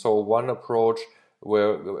in. So one approach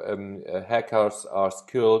where hackers are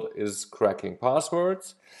skilled is cracking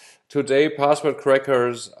passwords. Today, password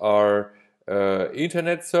crackers are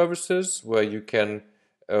internet services where you can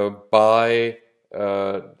buy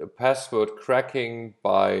password cracking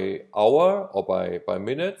by hour or by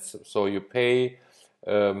minutes. So you pay.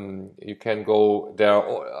 You can go. There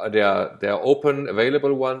are open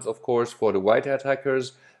available ones, of course, for the white hat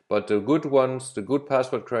hackers. But the good ones, the good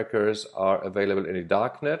password crackers, are available in the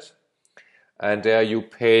darknet, and there you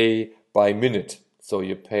pay by minute. So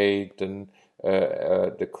you pay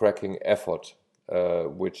the cracking effort,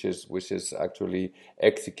 which is actually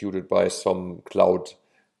executed by some cloud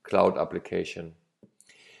application.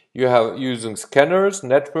 You have using scanners,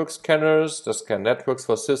 network scanners, that scan networks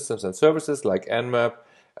for systems and services like Nmap,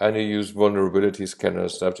 and you use vulnerability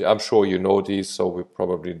scanners. I'm sure you know these, so we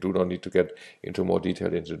probably do not need to get into more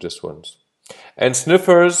detail into this ones. And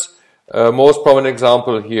sniffers, most prominent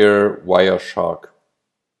example here, Wireshark.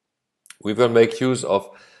 We will make use of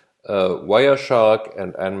Wireshark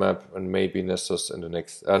and Nmap and maybe Nessus in the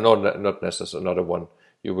next, not Nessus, another one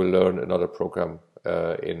you will learn another program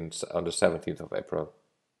on the 17th of April.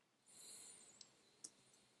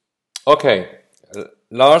 Okay,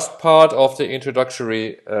 last part of the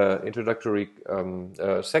introductory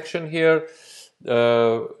section here.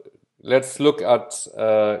 Let's look at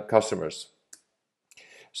customers.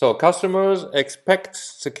 So customers expect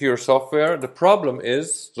secure software. The problem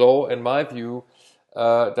is, though, in my view,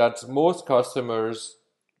 that most customers,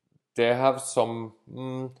 they have some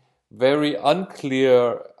very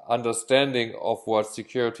unclear understanding of what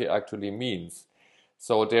security actually means.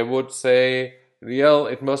 So they would say, well,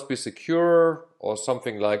 it must be secure, or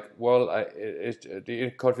something like, well,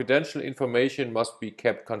 the confidential information must be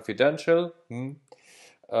kept confidential.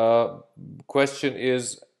 Question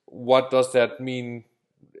is, what does that mean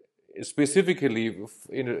specifically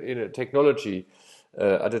in a technology,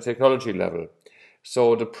 at a technology level?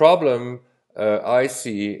 So the problem I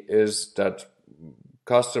see is that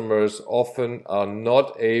customers often are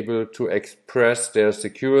not able to express their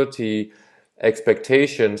security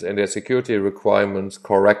expectations and their security requirements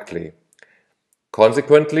correctly.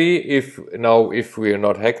 Consequently, if we are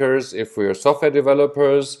not hackers, if we are software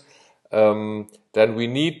developers, then we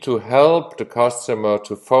need to help the customer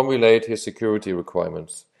to formulate his security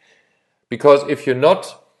requirements. Because if you're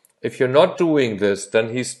not doing this, then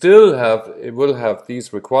he still will have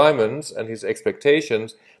these requirements and his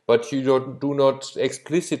expectations, but you do not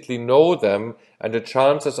explicitly know them, and the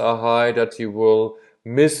chances are high that you will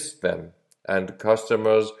miss them, and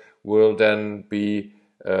customers will then be,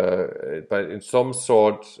 but in some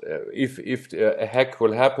sort, if a hack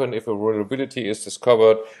will happen, if a vulnerability is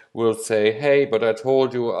discovered, will say, hey, but I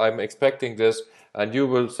told you I'm expecting this, and you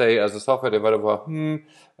will say as a software developer,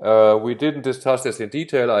 we didn't discuss this in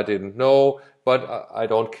detail, I didn't know, but I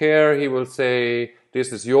don't care. He will say,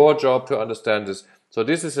 this is your job to understand this. So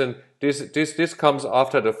this comes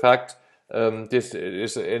after the fact. This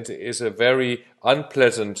is a very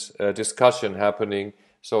unpleasant discussion happening.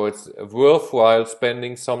 So it's worthwhile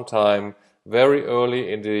spending some time very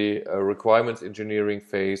early in the requirements engineering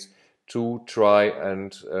phase to try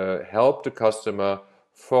and help the customer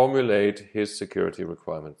formulate his security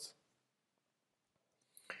requirements.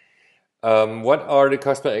 What are the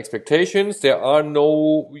customer expectations? There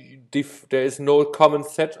is no common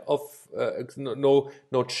set of no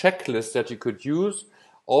checklist that you could use.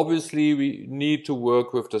 Obviously, we need to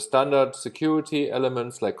work with the standard security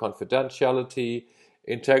elements like confidentiality,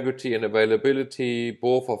 integrity and availability,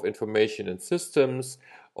 both of information and systems,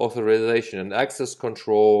 authorization and access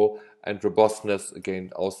control, and robustness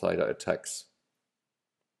against outsider attacks.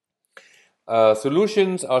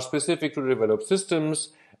 Solutions are specific to developed systems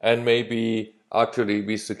and maybe actually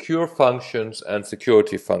be secure functions and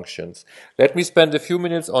security functions. Let me spend a few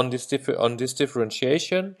minutes on this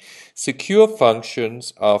differentiation. Secure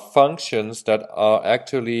functions are functions that are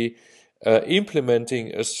actually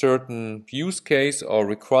implementing a certain use case or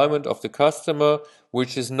requirement of the customer,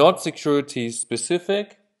 which is not security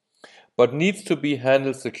specific, but needs to be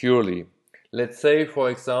handled securely. Let's say, for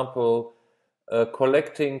example,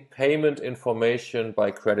 collecting payment information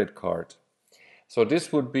by credit card. So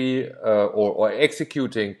this would be, or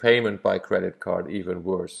executing payment by credit card, even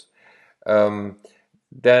worse.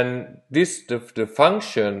 Then the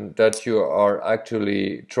function that you are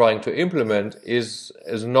actually trying to implement is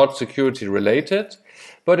not security related,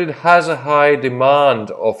 but it has a high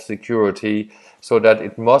demand of security, so that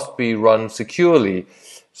it must be run securely.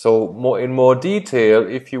 So in more detail,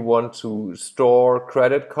 if you want to store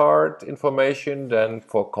credit card information, then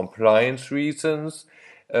for compliance reasons,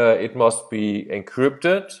 it must be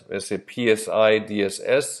encrypted. There's a PSI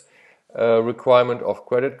DSS requirement of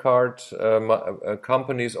credit card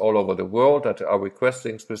companies all over the world that are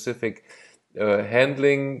requesting specific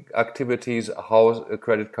handling activities, how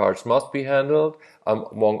credit cards must be handled.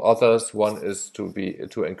 Among others, one is to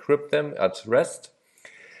encrypt them at rest.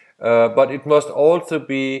 But it must also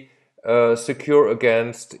be secure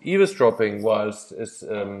against eavesdropping whilst it's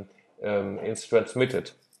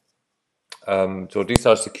transmitted. So these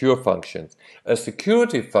are secure functions. A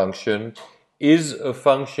security function is a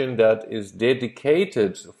function that is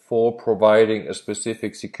dedicated for providing a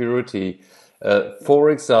specific security. For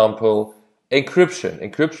example, encryption.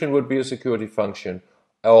 Encryption would be a security function,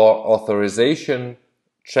 or authorization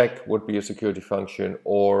check would be a security function,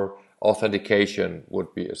 or authentication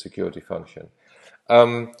would be a security function.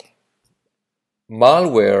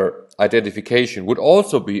 Malware identification would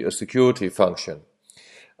also be a security function.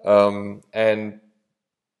 And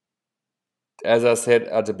as I said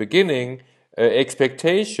at the beginning,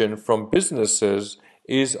 expectation from businesses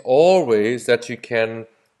is always that you can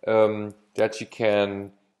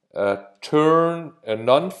turn a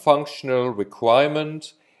non-functional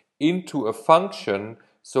requirement into a function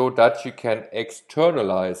so that you can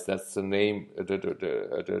externalize, that's the name,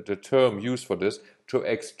 the term used for this, to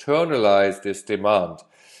externalize this demand.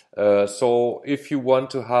 So if you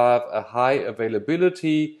want to have a high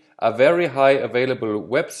availability, a very high available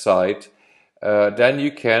website, then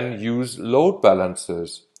you can use load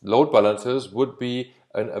balancers. Load balancers would be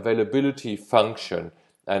an availability function,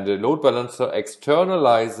 and the load balancer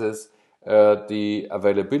externalizes the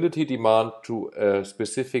availability demand to a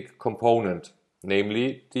specific component,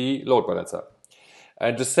 namely the load balancer.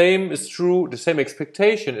 And the same is true, the same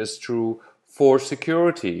expectation is true for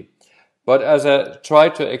security. But as I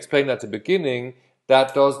tried to explain at the beginning,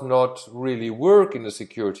 that does not really work in the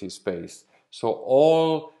security space. So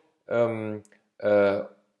all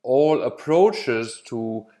approaches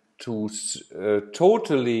to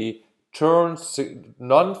totally turn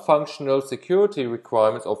non-functional security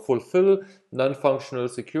requirements or fulfill non-functional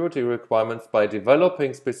security requirements by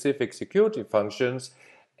developing specific security functions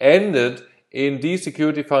ended in these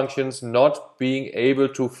security functions not being able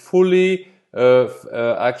to fully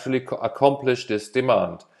actually accomplish this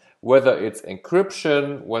demand. Whether it's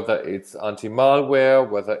encryption, whether it's anti-malware,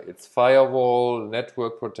 whether it's firewall,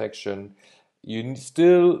 network protection, you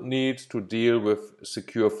still need to deal with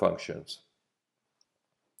secure functions.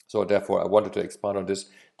 So therefore, I wanted to expand on this.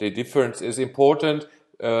 The difference is important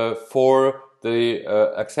for the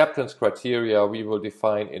acceptance criteria we will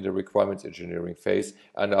define in the requirements engineering phase,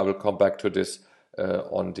 and I will come back to this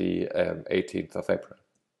on the 18th of April.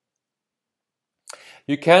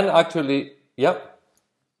 You can actually, yeah.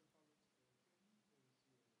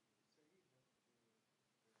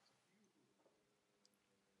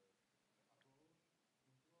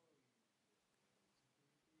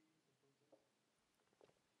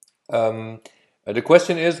 The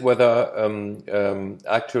question is whether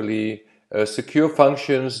actually secure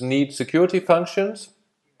functions need security functions.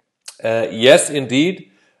 Yes,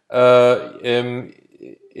 indeed.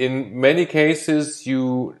 In many cases,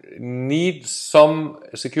 you need some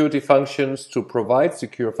security functions to provide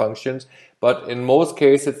secure functions, but in most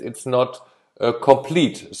cases, it's not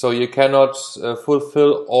complete. So you cannot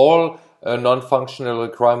fulfill all non-functional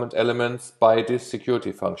requirement elements by this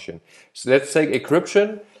security function. So let's take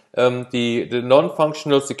encryption. The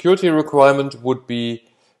non-functional security requirement would be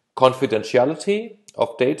confidentiality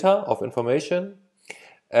of data, of information.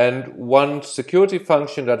 And one security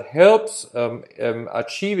function that helps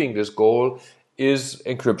achieving this goal is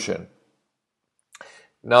encryption.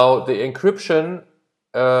 Now, the encryption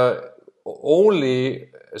only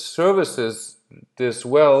services this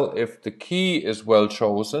well if the key is well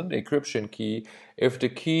chosen, the encryption key, if the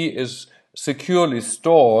key is securely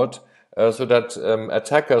stored so that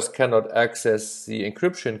attackers cannot access the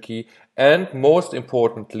encryption key, and most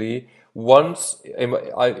importantly, once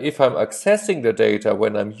if I'm accessing the data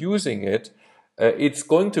when I'm using it, it's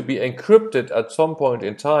going to be encrypted at some point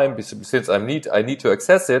in time since I need to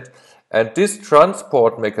access it, and this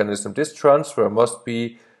transport mechanism, this transfer must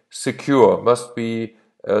be secure, must be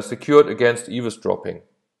secured against eavesdropping.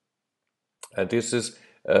 And this is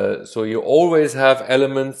so you always have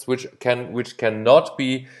elements which cannot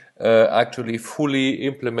be actually fully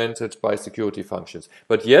implemented by security functions.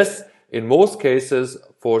 But yes, in most cases,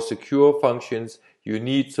 for secure functions, you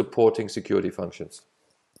need supporting security functions.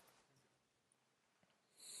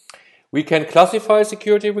 We can classify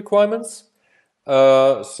security requirements.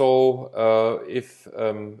 If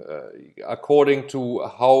according to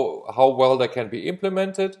how well they can be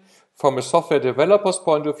implemented, from a software developer's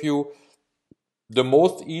point of view, the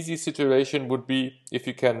most easy situation would be if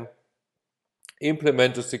you can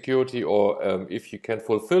implement the security or if you can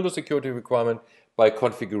fulfill the security requirement by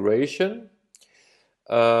configuration.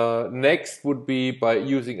 Next would be by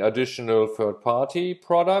using additional third-party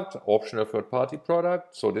product, optional third-party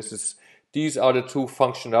product. So these are the two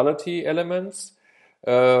functionality elements.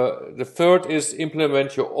 The third is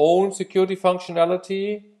implement your own security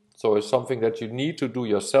functionality. So it's something that you need to do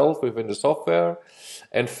yourself within the software.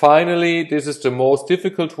 And finally, this is the most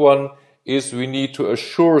difficult one, is we need to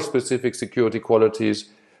assure specific security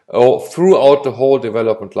qualities throughout the whole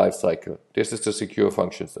development lifecycle. This is the secure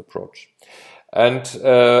functions approach. And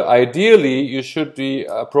ideally, you should be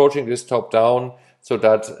approaching this top-down so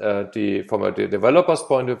that from a developer's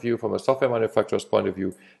point of view, from a software manufacturer's point of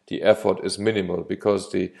view, the effort is minimal,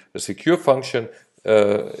 because the secure function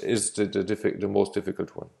is the most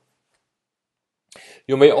difficult one.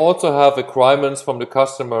 You may also have requirements from the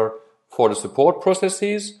customer for the support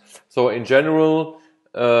processes. So in general,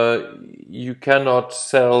 you cannot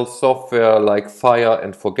sell software like fire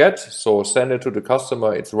and forget. So send it to the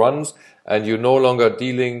customer, it runs, and you're no longer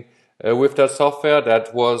dealing with that software.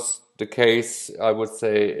 That was the case, I would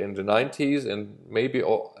say, in the 90s and maybe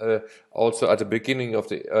also at the beginning of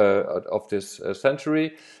this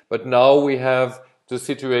century. But now we have the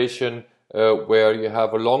situation where you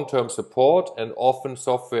have a long-term support, and often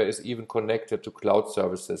software is even connected to cloud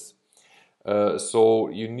services. So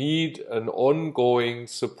you need an ongoing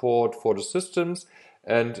support for the systems,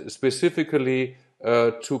 and specifically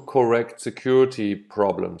to correct security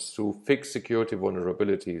problems, to fix security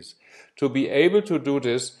vulnerabilities. To be able to do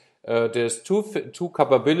this, there's two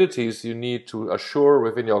capabilities you need to assure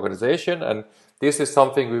within the organization, and this is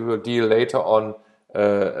something we will deal later on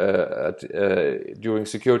during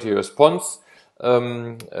security response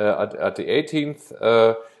at the 18th.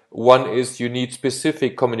 One is you need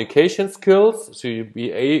specific communication skills, so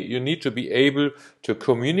you need to be able to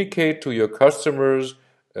communicate to your customers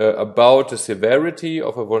about the severity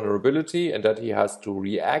of a vulnerability and that he has to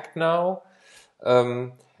react now.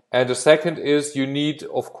 And the second is you need,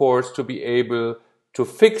 of course, to be able to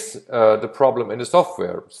fix the problem in the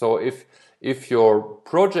software. So if your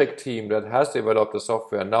project team that has developed the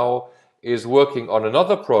software now is working on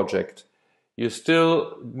another project, you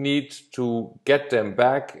still need to get them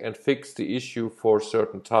back and fix the issue for a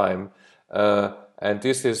certain time. And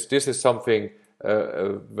this is something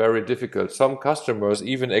very difficult. Some customers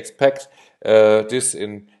even expect this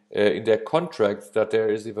in their contracts, that there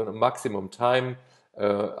is even a maximum time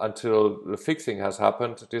until the fixing has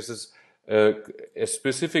happened. This is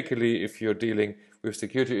specifically if you're dealing with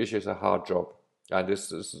security issues, a hard job, and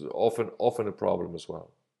this is often a problem as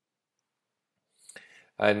well.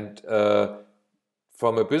 And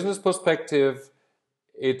from a business perspective,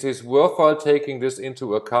 it is worthwhile taking this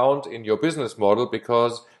into account in your business model,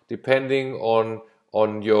 because depending on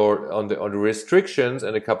the restrictions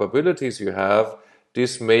and the capabilities you have,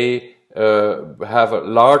 this may have a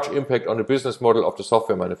large impact on the business model of the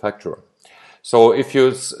software manufacturer. So if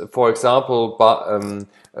you, for example,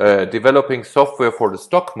 developing software for the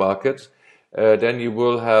stock market, then you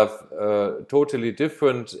will have totally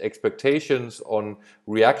different expectations on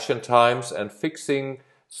reaction times and fixing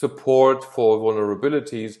support for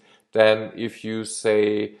vulnerabilities than if you,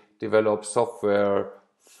 say, develop software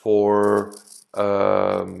for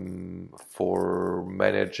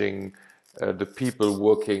managing the people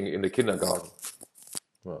working in the kindergarten.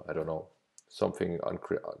 Well, I don't know, something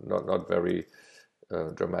not very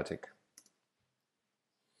dramatic.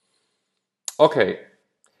 Okay.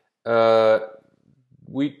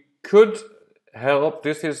 We could help.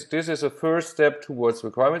 This is a first step towards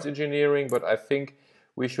requirements engineering, but I think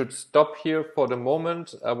we should stop here for the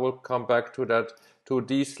moment. I will come back to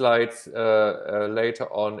these slides later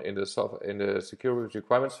on in the security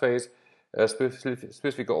requirements phase,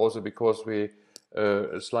 specifically also because we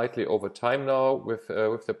slightly over time now with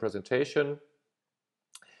the presentation.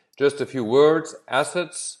 Just a few words.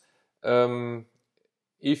 Assets.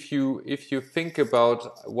 If you think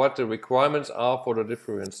about what the requirements are for the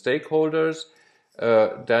different stakeholders,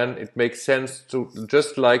 then it makes sense to,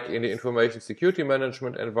 just like in the information security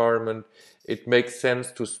management environment, it makes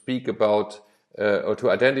sense to speak about or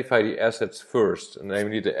to identify the assets first,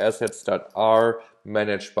 namely the assets that are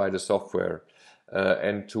managed by the software,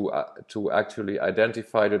 and to actually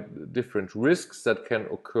identify the different risks that can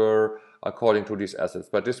occur according to these assets.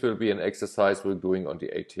 But this will be an exercise we're doing on the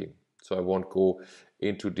 18th, so I won't go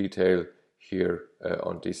into detail here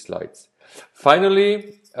on these slides.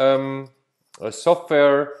 Finally,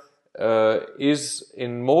 software is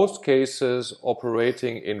in most cases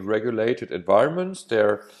operating in regulated environments.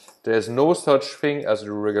 There's no such thing as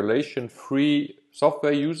a regulation-free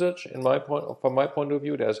software usage from my point of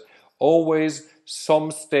view. There's always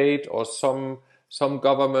some state or some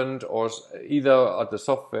government, or either at the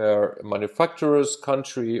software manufacturer's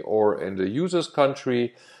country or in the user's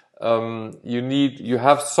country. You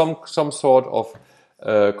have some sort of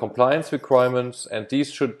compliance requirements, and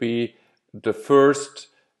these should be the first.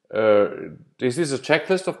 This is a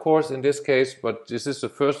checklist, of course, in this case, but this is the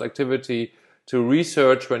first activity to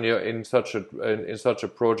research when you're in such a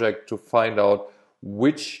project, to find out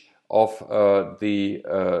which of the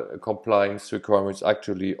compliance requirements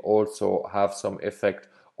actually also have some effect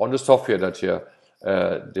on the software that you're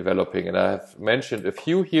developing. And I have mentioned a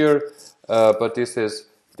few here, but this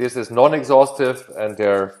is non-exhaustive, and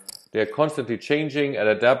they're constantly changing and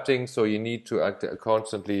adapting, so you need to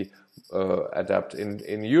constantly adapt.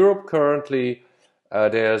 In Europe currently,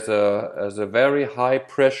 there's a very high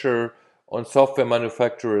pressure on software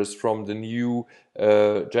manufacturers from the new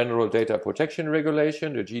General Data Protection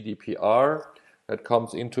Regulation, the GDPR, that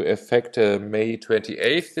comes into effect May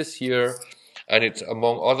 28th this year, and it,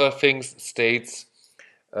 among other things, states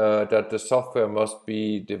that the software must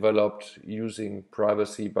be developed using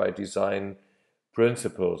privacy by design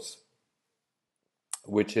principles,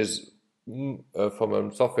 which is, from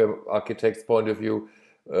a software architect's point of view,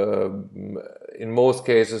 in most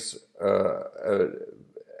cases, a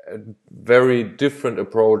very different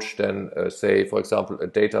approach than, say, for example, a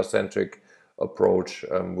data-centric approach,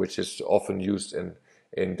 which is often used in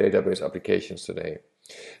database applications today.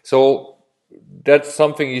 So that's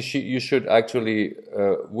something you should actually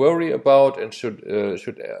worry about, and should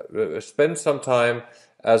spend some time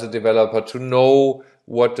as a developer to know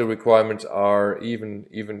what the requirements are, even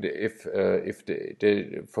if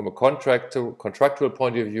from a contractual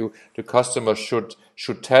point of view, the customer should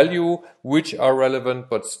tell you which are relevant,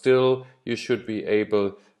 but still you should be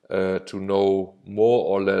able to know more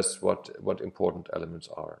or less what important elements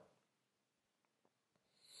are.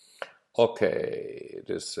 Okay,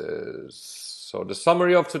 this is so the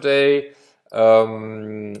summary of today.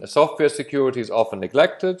 Software security is often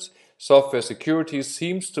neglected. Software security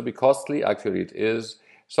seems to be costly. Actually, it is.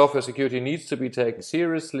 Software security needs to be taken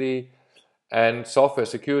seriously. And software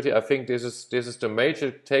security, I think this is the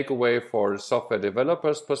major takeaway for the software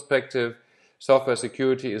developers' perspective. Software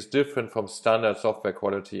security is different from standard software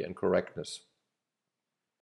quality and correctness.